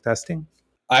genetic testing?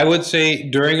 I would say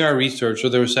during our research, so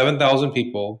there were 7,000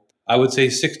 people, I would say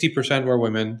 60% were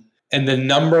women. And the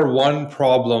number one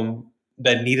problem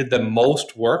that needed the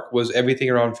most work was everything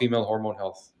around female hormone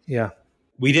health. Yeah.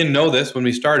 We didn't know this when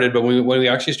we started, but when we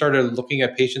actually started looking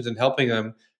at patients and helping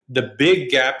them, the big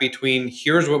gap between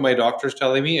here's what my doctor's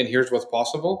telling me and here's what's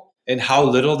possible and how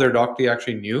little their doctor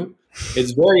actually knew,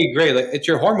 it's very great. Like, it's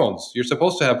your hormones. You're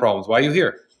supposed to have problems. Why are you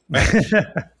here? Right?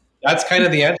 That's kind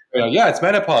of the answer. Yeah, it's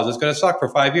menopause. It's going to suck for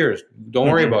 5 years. Don't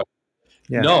worry about it.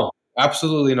 Yeah. No,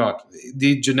 absolutely not.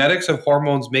 The genetics of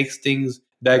hormones makes things,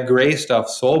 that gray stuff,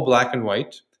 so black and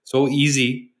white, so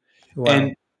easy. Wow.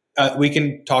 And we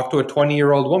can talk to a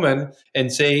 20-year-old woman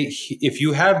and say, if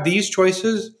you have these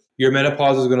choices, your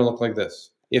menopause is going to look like this.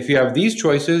 If you have these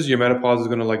choices, your menopause is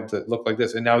going to look like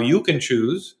this. And now you can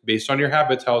choose, based on your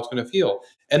habits, how it's going to feel.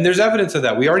 And there's evidence of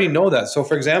that. We already know that. So,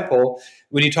 for example,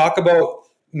 when you talk about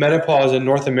menopause in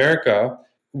North America,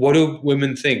 what do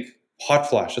women think? Hot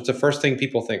flash. That's the first thing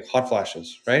people think, hot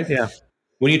flashes, right? Yeah.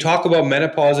 When you talk about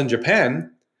menopause in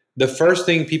Japan, the first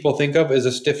thing people think of is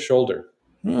a stiff shoulder.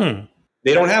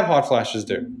 They don't have hot flashes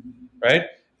there, right?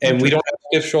 And we don't have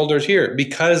stiff shoulders here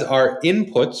because our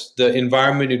inputs, the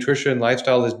environment, nutrition,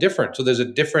 lifestyle is different. So there's a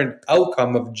different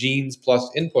outcome of genes plus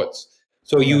inputs.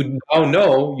 So you now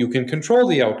know you can control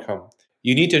the outcome.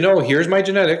 You need to know, here's my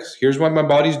genetics, here's what my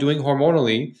body's doing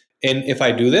hormonally. And if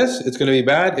I do this, it's going to be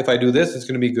bad. If I do this, it's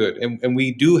going to be good. And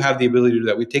we do have the ability to do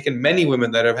that. We've taken many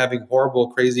women that are having horrible,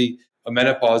 crazy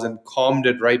menopause and calmed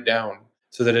it right down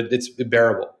so that it's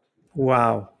bearable.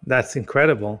 Wow, that's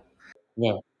incredible.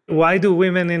 Yeah. Why do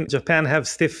women in Japan have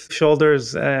stiff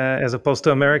shoulders as opposed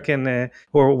to American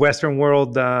or Western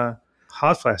world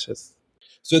hot flashes?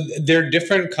 So there are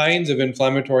different kinds of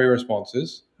inflammatory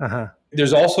responses. Uh-huh.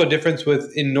 There's also a difference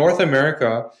in North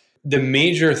America, the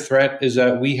major threat is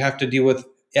that we have to deal with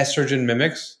estrogen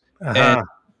mimics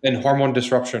and hormone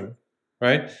disruption,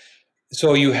 right?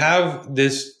 So you have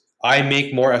this, I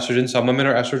make more estrogen. Some women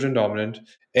are estrogen dominant,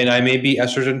 and I may be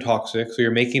estrogen toxic. So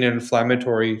you're making an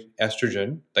inflammatory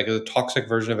estrogen, like a toxic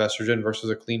version of estrogen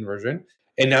versus a clean version.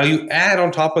 And now you add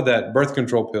on top of that birth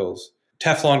control pills,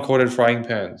 Teflon coated frying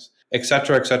pans, et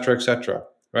cetera, et cetera, et cetera,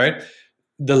 right?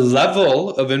 The level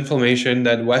of inflammation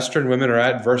that Western women are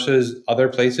at versus other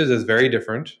places is very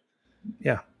different.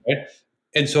 Yeah. Right?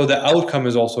 And so the outcome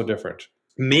is also different.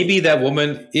 Maybe that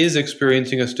woman is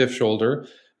experiencing a stiff shoulder,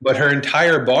 but her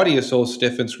entire body is so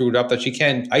stiff and screwed up that she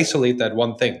can't isolate that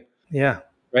one thing. Yeah.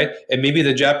 Right. And maybe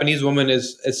the Japanese woman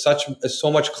is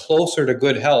so much closer to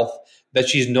good health that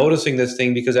she's noticing this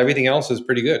thing because everything else is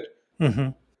pretty good. Mm-hmm.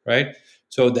 Right.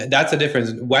 So that's the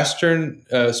difference. Western,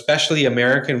 especially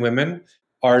American women,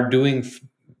 are doing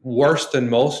worse than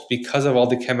most because of all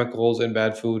the chemicals and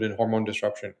bad food and hormone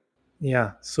disruption.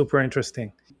 Yeah, super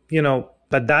interesting.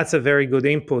 But that's a very good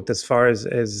input as far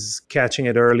as catching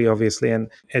it early, obviously, and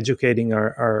educating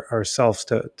ourselves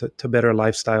to better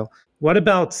lifestyle. What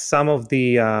about some of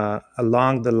the,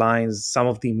 along the lines, some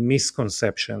of the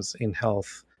misconceptions in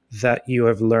health that you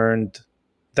have learned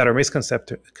that are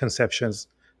misconceptions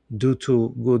due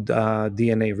to good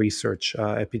DNA research,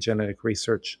 epigenetic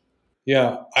research?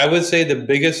 Yeah, I would say the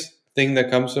biggest thing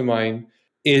that comes to mind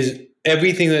is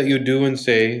everything that you do and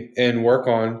say and work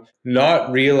on,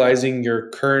 not realizing your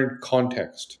current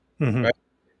context. Mm-hmm. Right?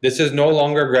 This is no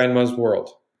longer grandma's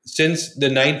world. Since the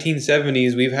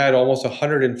 1970s, we've had almost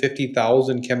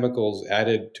 150,000 chemicals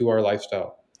added to our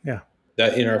lifestyle. Yeah.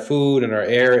 That in our food and our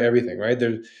air, everything, right?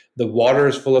 The water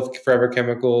is full of forever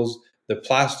chemicals, the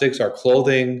plastics, our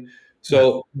clothing.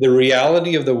 So the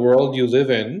reality of the world you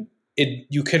live in,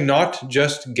 you cannot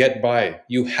just get by.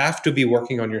 You have to be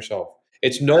working on yourself.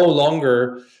 It's no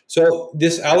longer, so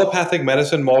this allopathic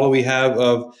medicine model we have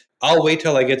of, I'll wait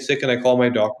till I get sick and I call my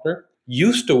doctor,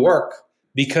 used to work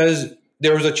because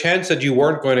there was a chance that you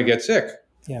weren't going to get sick.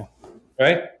 Yeah.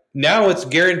 Right? Now it's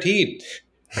guaranteed.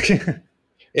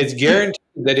 It's guaranteed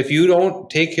that if you don't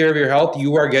take care of your health,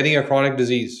 you are getting a chronic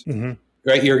disease. Mm-hmm.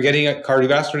 Right? You're getting a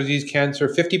cardiovascular disease, cancer.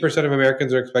 50% of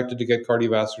Americans are expected to get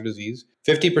cardiovascular disease.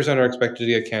 50% are expected to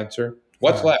get cancer.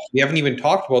 What's left? We haven't even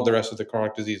talked about the rest of the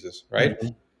chronic diseases, right? Mm-hmm.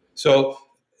 So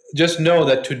just know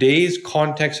that today's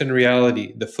context and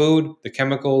reality, the food, the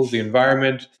chemicals, the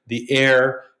environment, the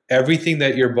air, everything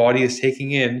that your body is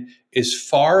taking in is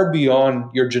far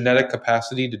beyond your genetic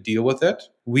capacity to deal with it.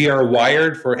 We are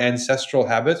wired for ancestral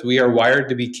habits. We are wired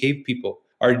to be cave people.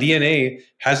 Our DNA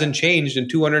hasn't changed in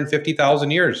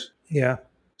 250,000 years. Yeah.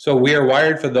 So we are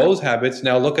wired for those habits.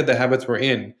 Now look at the habits we're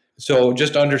in. So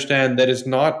just understand that it's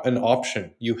not an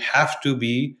option. You have to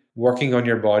be working on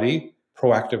your body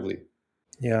proactively.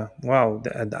 Yeah. Wow.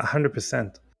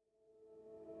 100%.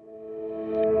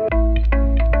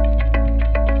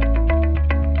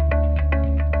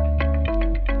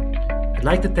 I'd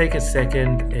like to take a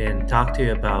second and talk to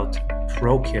you about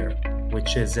ProCare,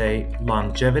 which is a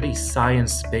longevity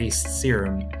science-based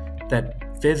serum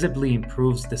that visibly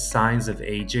improves the signs of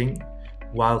aging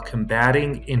while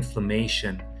combating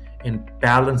inflammation and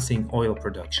balancing oil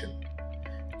production.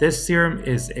 This serum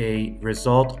is a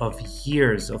result of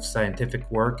years of scientific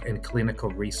work and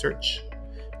clinical research.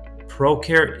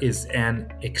 ProCare is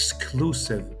an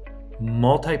exclusive,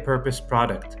 multi-purpose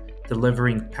product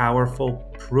delivering powerful,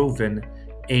 proven,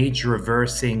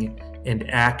 age-reversing, and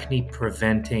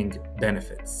acne-preventing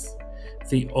benefits.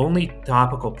 The only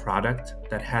topical product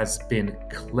that has been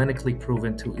clinically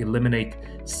proven to eliminate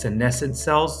senescent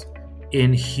cells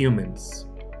in humans.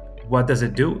 What does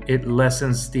it do? It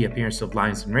lessens the appearance of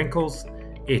lines and wrinkles.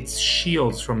 It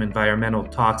shields from environmental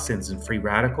toxins and free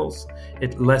radicals.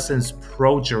 It lessens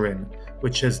progerin,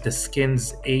 which is the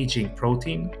skin's aging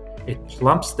protein. It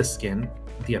plumps the skin,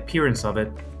 the appearance of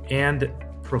it, and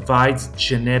provides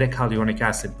genetic hyaluronic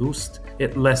acid boost.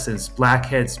 It lessens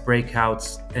blackheads,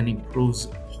 breakouts, and improves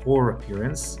pore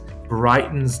appearance,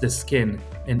 brightens the skin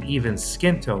and even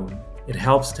skin tone. It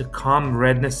helps to calm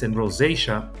redness and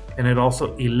rosacea, and it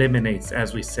also eliminates,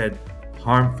 as we said,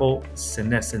 harmful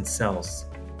senescent cells.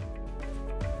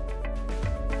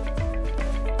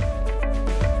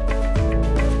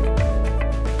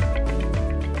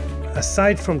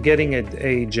 Aside from getting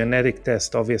a genetic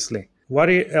test, obviously, what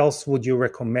else would you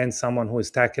recommend someone who is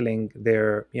tackling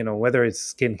their, whether it's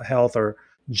skin health or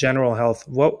general health?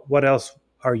 What else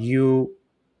are you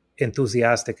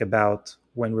enthusiastic about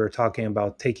when we're talking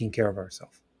about taking care of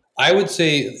ourselves? I would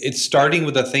say it's starting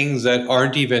with the things that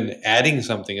aren't even adding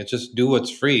something. It's just do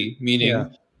what's free,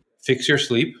 meaning fix your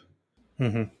sleep.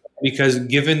 Mm-hmm. Because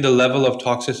given the level of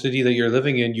toxicity that you're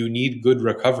living in, you need good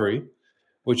recovery,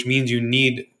 which means you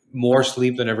need more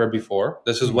sleep than ever before.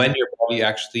 This is when your body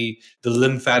actually, the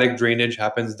lymphatic drainage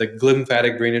happens, the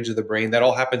glymphatic drainage of the brain, that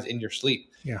all happens in your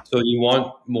sleep. Yeah. So you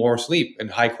want more sleep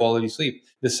and high quality sleep.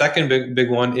 The second big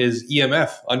one is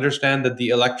EMF. Understand that the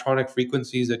electronic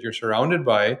frequencies that you're surrounded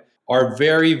by are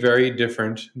very, very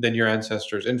different than your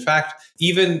ancestors. In fact,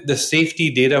 even the safety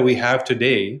data we have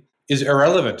today is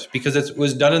irrelevant because it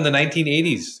was done in the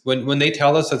 1980s. When they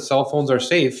tell us that cell phones are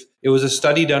safe, it was a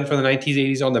study done from the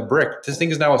 1980s on the brick. This thing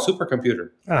is now a supercomputer,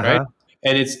 right?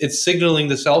 And it's signaling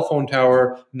the cell phone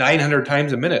tower 900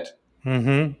 times a minute.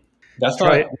 Mm-hmm. That's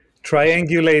not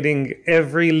triangulating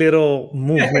every little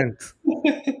movement.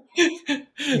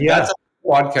 That's a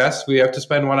podcast. We have to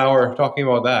spend 1 hour talking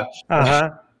about that.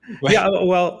 Yeah,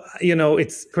 well,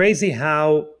 it's crazy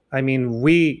how,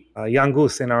 we, Young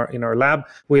Goose in our lab,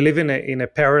 we live in a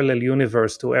parallel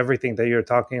universe to everything that you're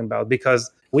talking about,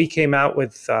 because we came out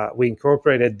with, we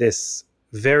incorporated this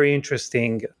very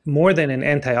interesting, more than an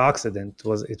antioxidant,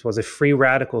 it was a free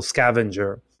radical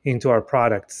scavenger into our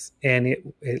products. And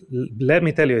let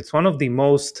me tell you, it's one of the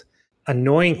most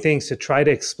annoying things to try to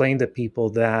explain to people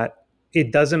that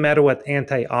it doesn't matter what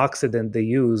antioxidant they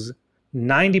use.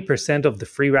 90% of the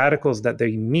free radicals that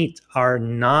they meet are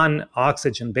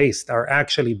non-oxygen based, are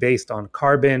actually based on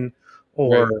carbon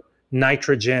or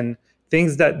nitrogen,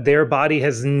 things that their body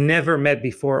has never met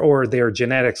before, or their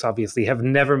genetics obviously have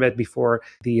never met before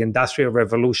the Industrial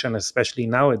Revolution, especially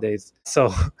nowadays.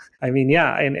 So,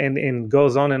 and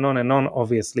goes on and on and on,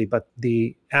 obviously, but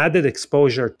the added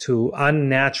exposure to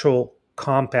unnatural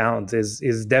compounds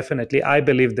is definitely, I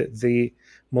believe, that the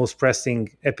most pressing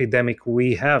epidemic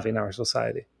we have in our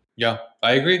society. Yeah,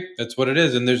 I agree. That's what it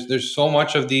is. And there's so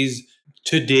much of these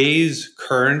today's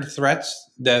current threats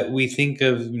that we think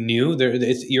of new.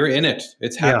 You're in it.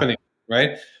 It's happening,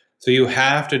 right? So you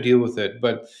have to deal with it.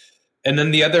 And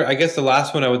then I guess the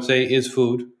last one I would say is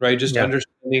food, right? Just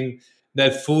understanding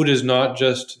that food is not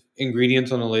just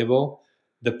ingredients on a label.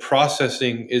 The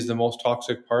processing is the most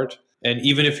toxic part. And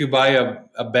even if you buy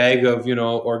a bag of,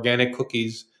 organic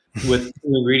cookies with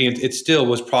ingredients, it still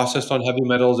was processed on heavy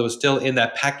metals. It was still in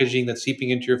that packaging that's seeping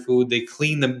into your food. They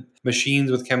clean the machines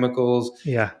with chemicals.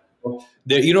 Yeah.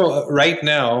 Right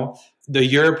now, the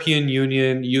European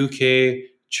Union,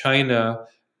 UK, China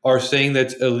are saying that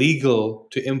it's illegal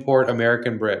to import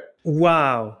American bread.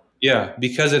 Wow. Yeah,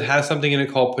 because it has something in it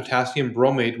called potassium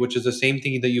bromate, which is the same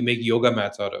thing that you make yoga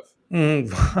mats out of.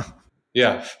 Wow.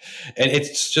 Yeah. And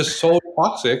it's just so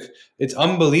toxic. It's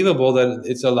unbelievable that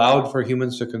it's allowed for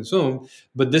humans to consume.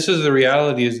 But this is the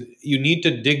reality is you need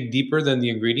to dig deeper than the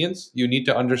ingredients. You need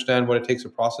to understand what it takes to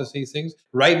process these things.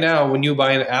 Right now, when you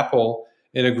buy an apple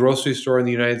in a grocery store in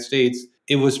the United States,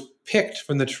 it was picked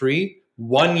from the tree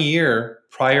 1 year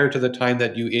prior to the time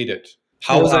that you ate it.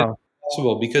 How is that Wow.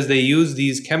 possible? Because they use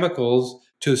these chemicals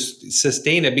to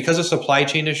sustain it. Because of supply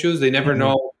chain issues, they never Mhm.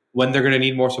 know when they're going to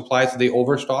need more supply, so they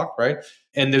overstock, right?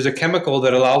 And there's a chemical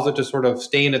that allows it to sort of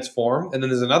stay in its form, and then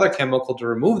there's another chemical to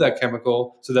remove that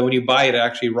chemical, so that when you buy it, it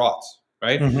actually rots,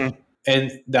 right? Mhm. And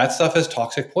that stuff is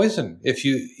toxic poison. If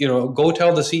go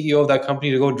tell the CEO of that company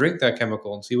to go drink that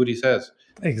chemical and see what he says.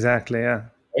 Exactly. Yeah.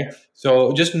 Right?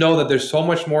 So just know that there's so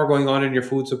much more going on in your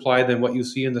food supply than what you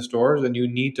see in the stores, and you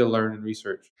need to learn and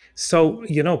research. So,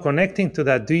 connecting to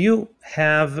that, do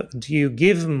you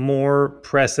give more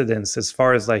precedence as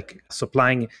far as like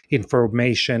supplying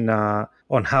information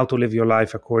on how to live your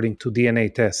life according to DNA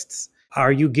tests?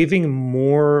 Are you giving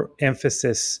more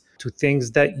emphasis to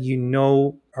things that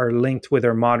are linked with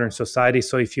our modern society?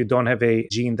 So, if you don't have a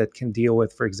gene that can deal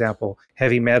with, for example,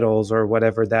 heavy metals or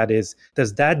whatever that is,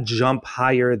 does that jump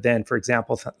higher than, for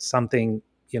example, something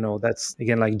that's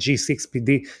again like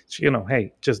G6PD,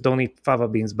 hey, just don't eat fava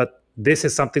beans. But this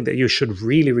is something that you should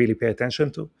really, really pay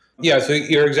attention to. Yeah, so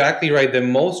you're exactly right. The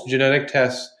most genetic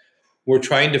tests, we're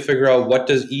trying to figure out what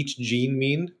does each gene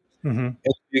mean. Hmm.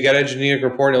 And you get a genetic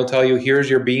report, it'll tell you here's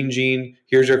your bean gene,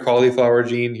 here's your cauliflower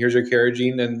gene, here's your carrot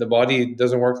gene, and the body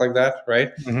doesn't work like that,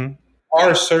 right? Hmm. There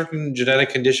are certain genetic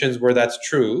conditions where that's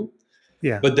true,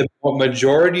 Yeah. but the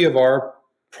majority of our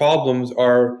problems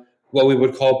are what we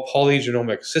would call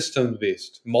polygenomic, systems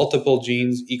based, multiple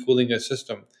genes equaling a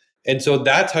system. And so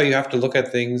that's how you have to look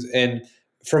at things. And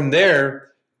from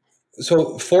there,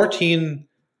 so 14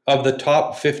 of the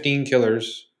top 15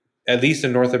 killers, at least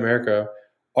in North America,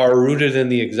 are rooted in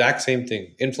the exact same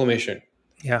thing, inflammation.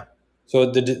 Yeah.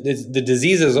 So the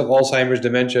diseases of Alzheimer's,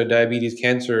 dementia, diabetes,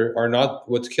 cancer are not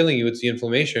what's killing you, it's the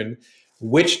inflammation.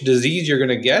 Which disease you're going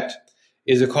to get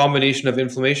is a combination of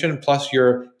inflammation plus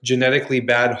your genetically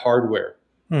bad hardware,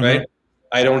 Hmm. right?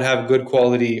 I don't have good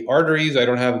quality arteries, I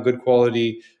don't have good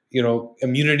quality,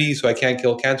 immunity, so I can't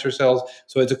kill cancer cells.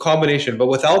 So it's a combination, but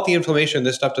without the inflammation,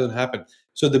 this stuff doesn't happen.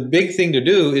 So the big thing to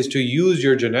do is to use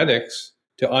your genetics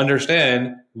to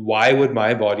understand, why would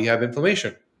my body have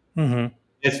inflammation? Hmm.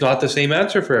 It's not the same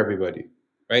answer for everybody,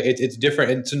 right? It's different.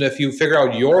 And so if you figure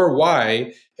out your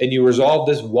why and you resolve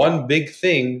this one big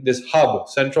thing, this hub,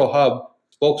 central hub,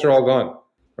 folks are all gone,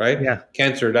 right? Yeah.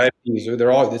 Cancer, diabetes,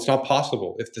 it's not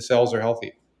possible if the cells are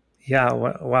healthy. Yeah.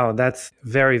 Wow. That's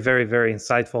very, very, very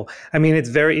insightful. I mean,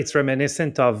 it's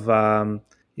reminiscent of,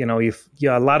 if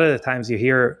a lot of the times you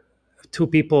hear two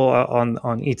people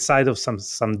on each side of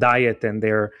some diet and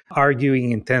they're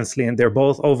arguing intensely and they're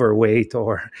both overweight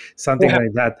or something Yeah.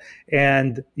 like that.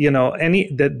 And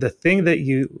the thing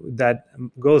that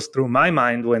goes through my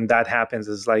mind when that happens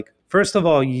is like, first of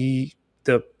all,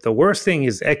 the worst thing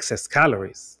is excess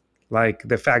calories, like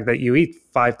the fact that you eat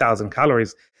 5,000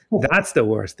 calories. That's the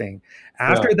worst thing.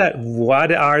 After Yeah. that,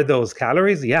 what are those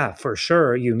calories? Yeah, for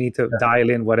sure, you need to dial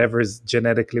in whatever is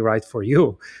genetically right for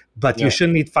you, but you Yeah.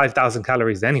 shouldn't eat 5,000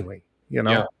 calories anyway,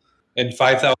 Yeah. And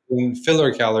 5,000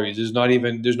 filler calories is not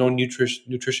even, there's no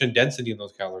nutrition density in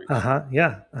those calories, Uh-huh.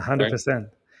 Yeah, right? 100%.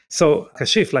 So,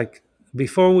 Kashif, like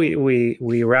before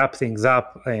we wrap things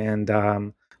up, and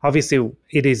obviously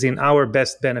it is in our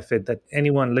best benefit that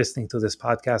anyone listening to this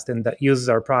podcast and that uses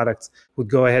our products would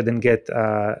go ahead and get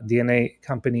DNA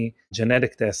company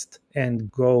genetic test and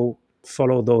go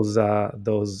follow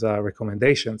those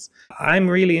recommendations. I'm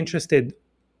really interested.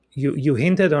 You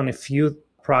hinted on a few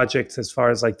projects as far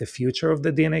as like the future of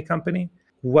the DNA company.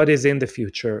 What is in the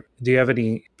future? Do you have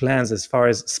any plans as far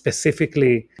as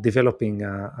specifically developing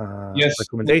Yes, we do.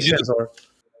 recommendations or?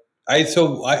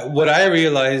 What I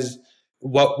realized,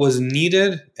 what was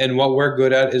needed and what we're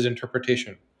good at is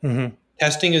interpretation. Mhm.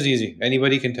 Testing is easy.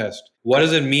 Anybody can test. What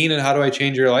does it mean and how do I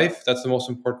change your life? That's the most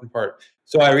important part.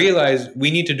 So I realized we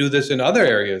need to do this in other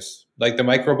areas, like the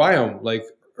microbiome, like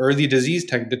early disease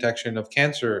detection of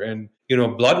cancer and,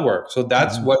 blood work. So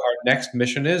that's Mhm. what our next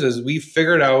mission is we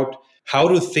figured out how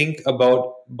to think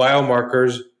about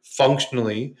biomarkers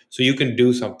functionally so you can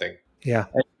do something. Yeah.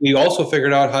 And we also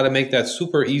figured out how to make that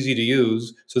super easy to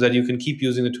use so that you can keep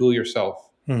using the tool yourself.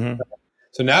 Mhm.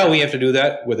 So now we have to do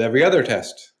that with every other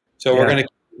test. So we're Yeah. going to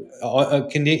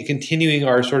continuing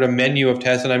our sort of menu of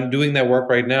tests, and I'm doing that work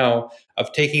right now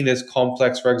of taking this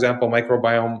complex, for example,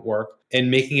 microbiome work and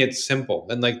making it simple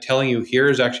and like telling you,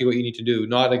 here's actually what you need to do.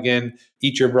 Not again,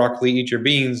 eat your broccoli, eat your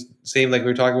beans, same like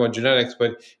we are talking about genetics,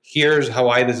 but here's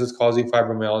why this is causing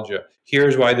fibromyalgia.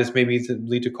 Here's why this may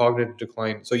lead to cognitive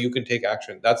decline. So you can take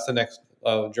action. That's the next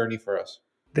journey for us.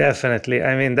 Definitely.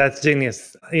 I mean, that's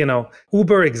genius.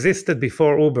 Uber existed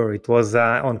before Uber. It was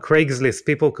on Craigslist.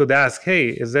 People could ask, hey,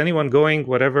 is anyone going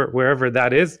wherever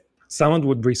that is? Someone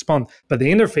would respond. But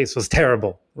the interface was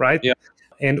terrible, right? Yeah.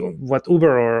 And what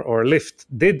Uber or Lyft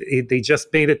did, they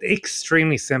just made it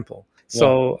extremely simple.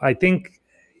 So I think,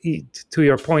 to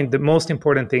your point, the most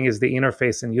important thing is the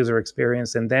interface and user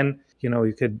experience. And then,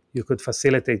 you could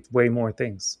facilitate way more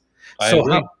things. I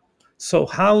agree. So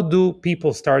how do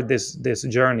people start this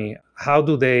journey? How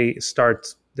do they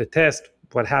start the test?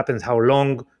 What happens? How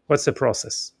long? What's the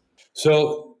process?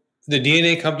 So the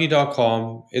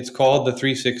DNAcompany.com, it's called the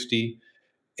 360,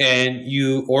 and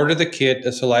you order the kit.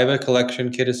 A saliva collection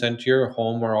kit is sent to your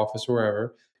home or office or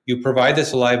wherever. You provide the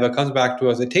saliva, it comes back to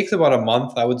us. It takes about a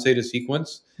month, I would say, to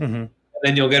sequence. Mm-hmm. And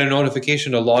then you'll get a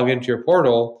notification to log into your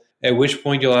portal, at which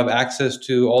point you'll have access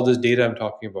to all this data I'm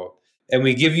talking about. And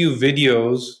we give you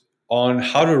videos on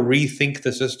how to rethink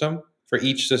the system for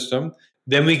each system.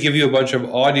 Then we give you a bunch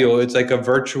of audio. It's like a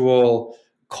virtual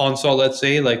console, let's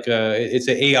say, like it's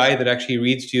an AI that actually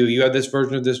reads to you. You have this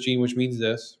version of this gene, which means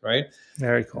this, right?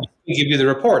 Very cool. We give you the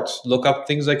reports. Look up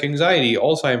things like anxiety,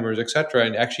 Alzheimer's, etc.,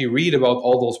 and actually read about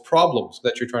all those problems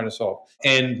that you're trying to solve.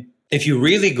 And if you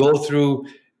really go through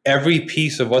every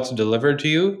piece of what's delivered to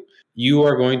you, you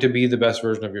are going to be the best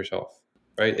version of yourself,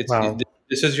 right?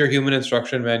 This is your human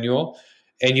instruction manual.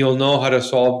 And you'll know how to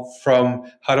solve from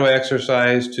how do I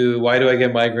exercise to why do I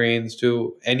get migraines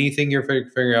to anything you're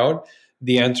figuring out.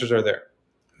 The answers are there.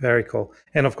 Very cool.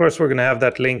 And of course, we're going to have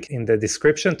that link in the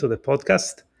description to the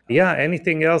podcast. Yeah.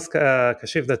 Anything else,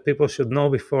 Kashif, that people should know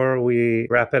before we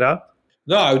wrap it up?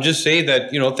 No, I would just say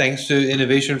that, thanks to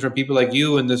innovation from people like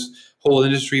you and this whole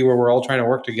industry where we're all trying to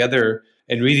work together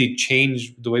and really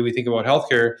change the way we think about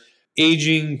healthcare,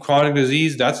 aging, chronic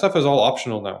disease, that stuff is all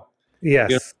optional now.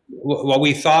 Yes. What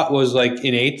we thought was like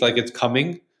innate, like it's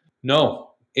coming.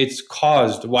 No, it's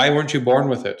caused. Why weren't you born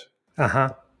with it?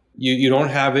 Uh-huh. You don't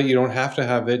have it. You don't have to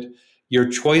have it. Your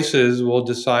choices will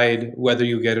decide whether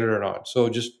you get it or not. So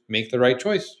just make the right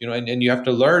choice, and you have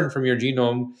to learn from your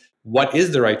genome what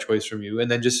is the right choice from you,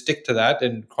 and then just stick to that.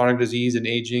 And chronic disease and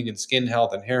aging and skin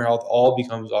health and hair health all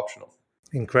becomes optional.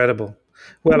 Incredible.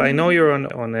 Well, I know you're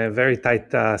on a very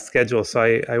tight schedule,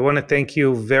 so I want to thank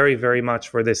you very, very much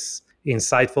for this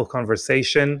insightful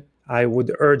conversation. I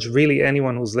would urge really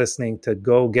anyone who's listening to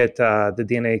go get the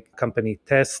DNA company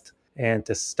test and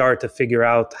to start to figure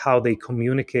out how they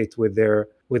communicate with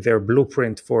their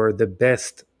blueprint for the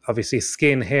best, obviously,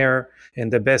 skin, hair,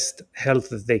 and the best health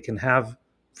that they can have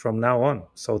from now on.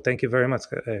 So thank you very much,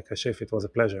 Kashif. It was a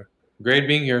pleasure. Great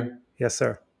being here. Yes,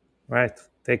 sir. All right.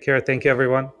 Take care. Thank you,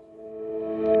 everyone.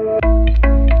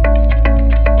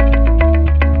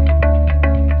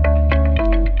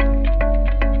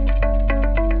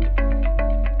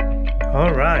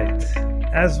 All right.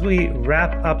 As we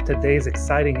wrap up today's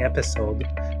exciting episode,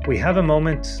 we have a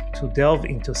moment to delve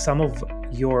into some of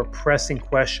your pressing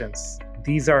questions.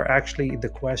 These are actually the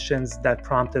questions that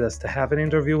prompted us to have an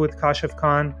interview with Kashif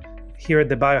Khan. Here at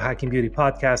the Biohacking Beauty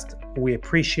Podcast, we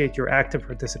appreciate your active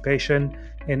participation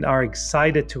and are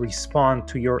excited to respond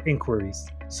to your inquiries.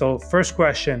 So first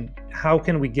question, how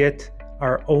can we get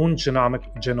our own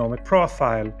genomic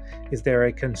profile? Is there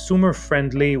a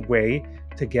consumer-friendly way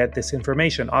to get this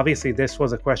information? Obviously, this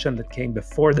was a question that came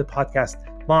before the podcast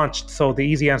launched. So the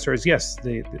easy answer is yes.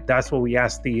 That's what we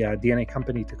asked the DNA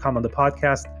company to come on the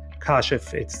podcast.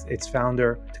 Kashif, its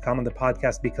founder, to come on the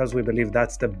podcast because we believe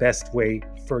that's the best way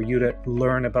for you to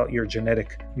learn about your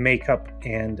genetic makeup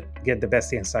and get the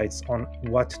best insights on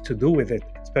what to do with it,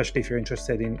 especially if you're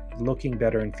interested in looking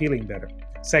better and feeling better.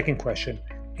 Second question,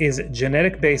 is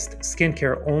genetic-based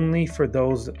skincare only for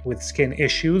those with skin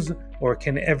issues, or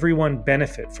can everyone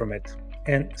benefit from it?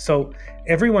 And so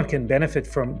everyone can benefit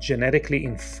from genetically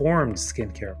informed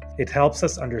skincare. It helps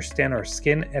us understand our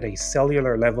skin at a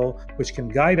cellular level, which can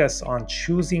guide us on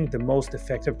choosing the most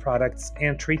effective products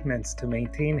and treatments to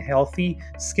maintain healthy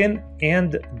skin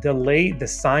and delay the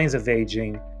signs of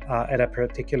aging at a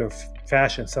particular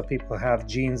fashion. Some people have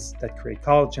genes that create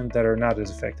collagen that are not as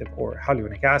effective, or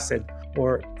hyaluronic acid,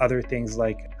 or other things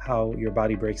like how your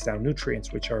body breaks down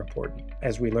nutrients, which are important,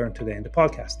 as we learned today in the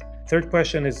podcast. Third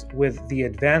question is, with the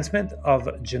advancement of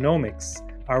genomics,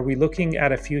 are we looking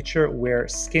at a future where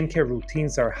skincare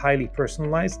routines are highly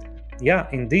personalized? Yeah,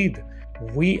 indeed.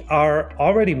 We are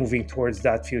already moving towards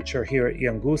that future here at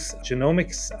Young Goose.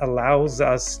 Genomics allows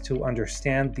us to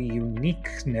understand the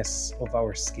uniqueness of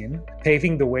our skin,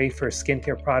 paving the way for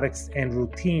skincare products and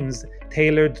routines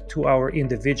tailored to our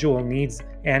individual needs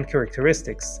and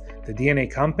characteristics. The DNA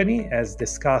company, as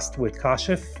discussed with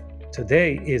Kashif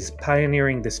today, is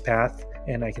pioneering this path.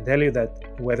 And I can tell you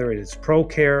that whether it is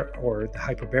ProCare or the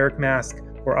hyperbaric mask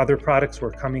or other products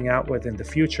we're coming out with in the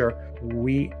future,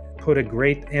 we put a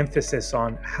great emphasis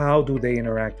on how do they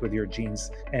interact with your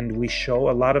genes. And we show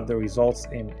a lot of the results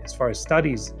in, as far as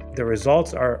studies, the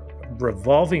results are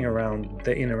revolving around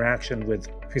the interaction with,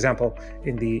 for example,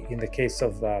 in the case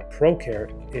of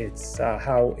ProCare, it's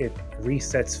how it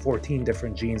resets 14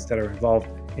 different genes that are involved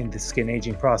in the skin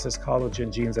aging process: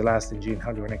 collagen genes, elastin gene,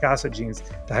 hyaluronic acid genes.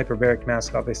 The hyperbaric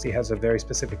mask obviously has a very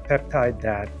specific peptide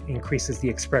that increases the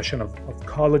expression of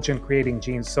collagen creating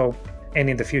genes. So, and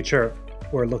in the future,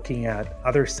 we're looking at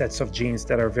other sets of genes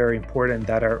that are very important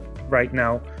that are right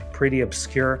now pretty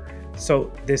obscure.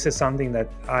 So this is something that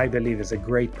I believe is a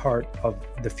great part of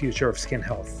the future of skin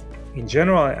health. In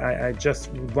general, I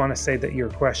just want to say that your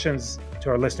questions to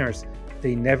our listeners,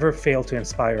 they never fail to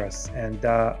inspire us, and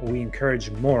we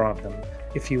encourage more of them.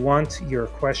 If you want your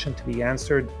question to be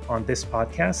answered on this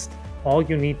podcast, all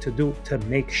you need to do to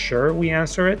make sure we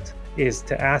answer it is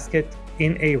to ask it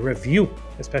in a review,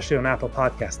 especially on Apple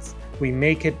Podcasts. We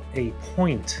make it a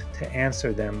point to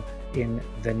answer them in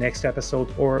the next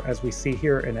episode, or as we see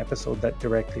here, an episode that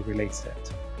directly relates to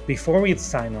it. Before we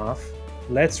sign off,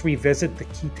 let's revisit the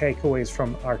key takeaways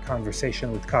from our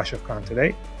conversation with Kashif Khan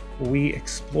today. We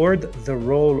explored the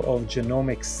role of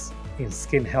genomics in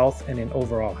skin health and in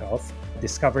overall health,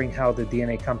 discovering how the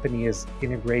DNA company is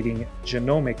integrating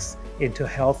genomics into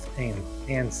health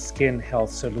and skin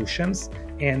health solutions,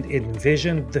 and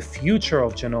envisioned the future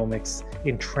of genomics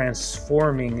in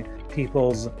transforming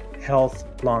people's health,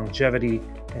 longevity,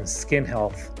 and skin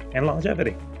health and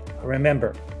longevity.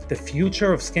 Remember, the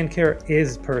future of skincare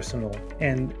is personal,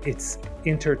 and it's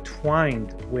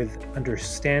intertwined with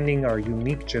understanding our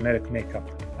unique genetic makeup.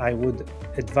 I would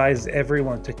advise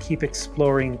everyone to keep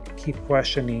exploring, keep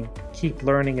questioning, keep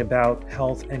learning about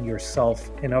health and yourself,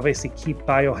 and obviously keep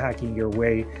biohacking your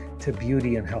way to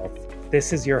beauty and health.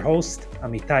 This is your host,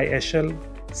 Amitai Eshel,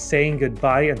 saying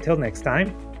goodbye until next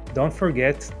time. Don't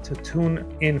forget to tune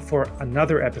in for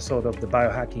another episode of the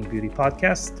Biohacking Beauty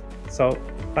Podcast. So,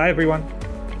 bye everyone.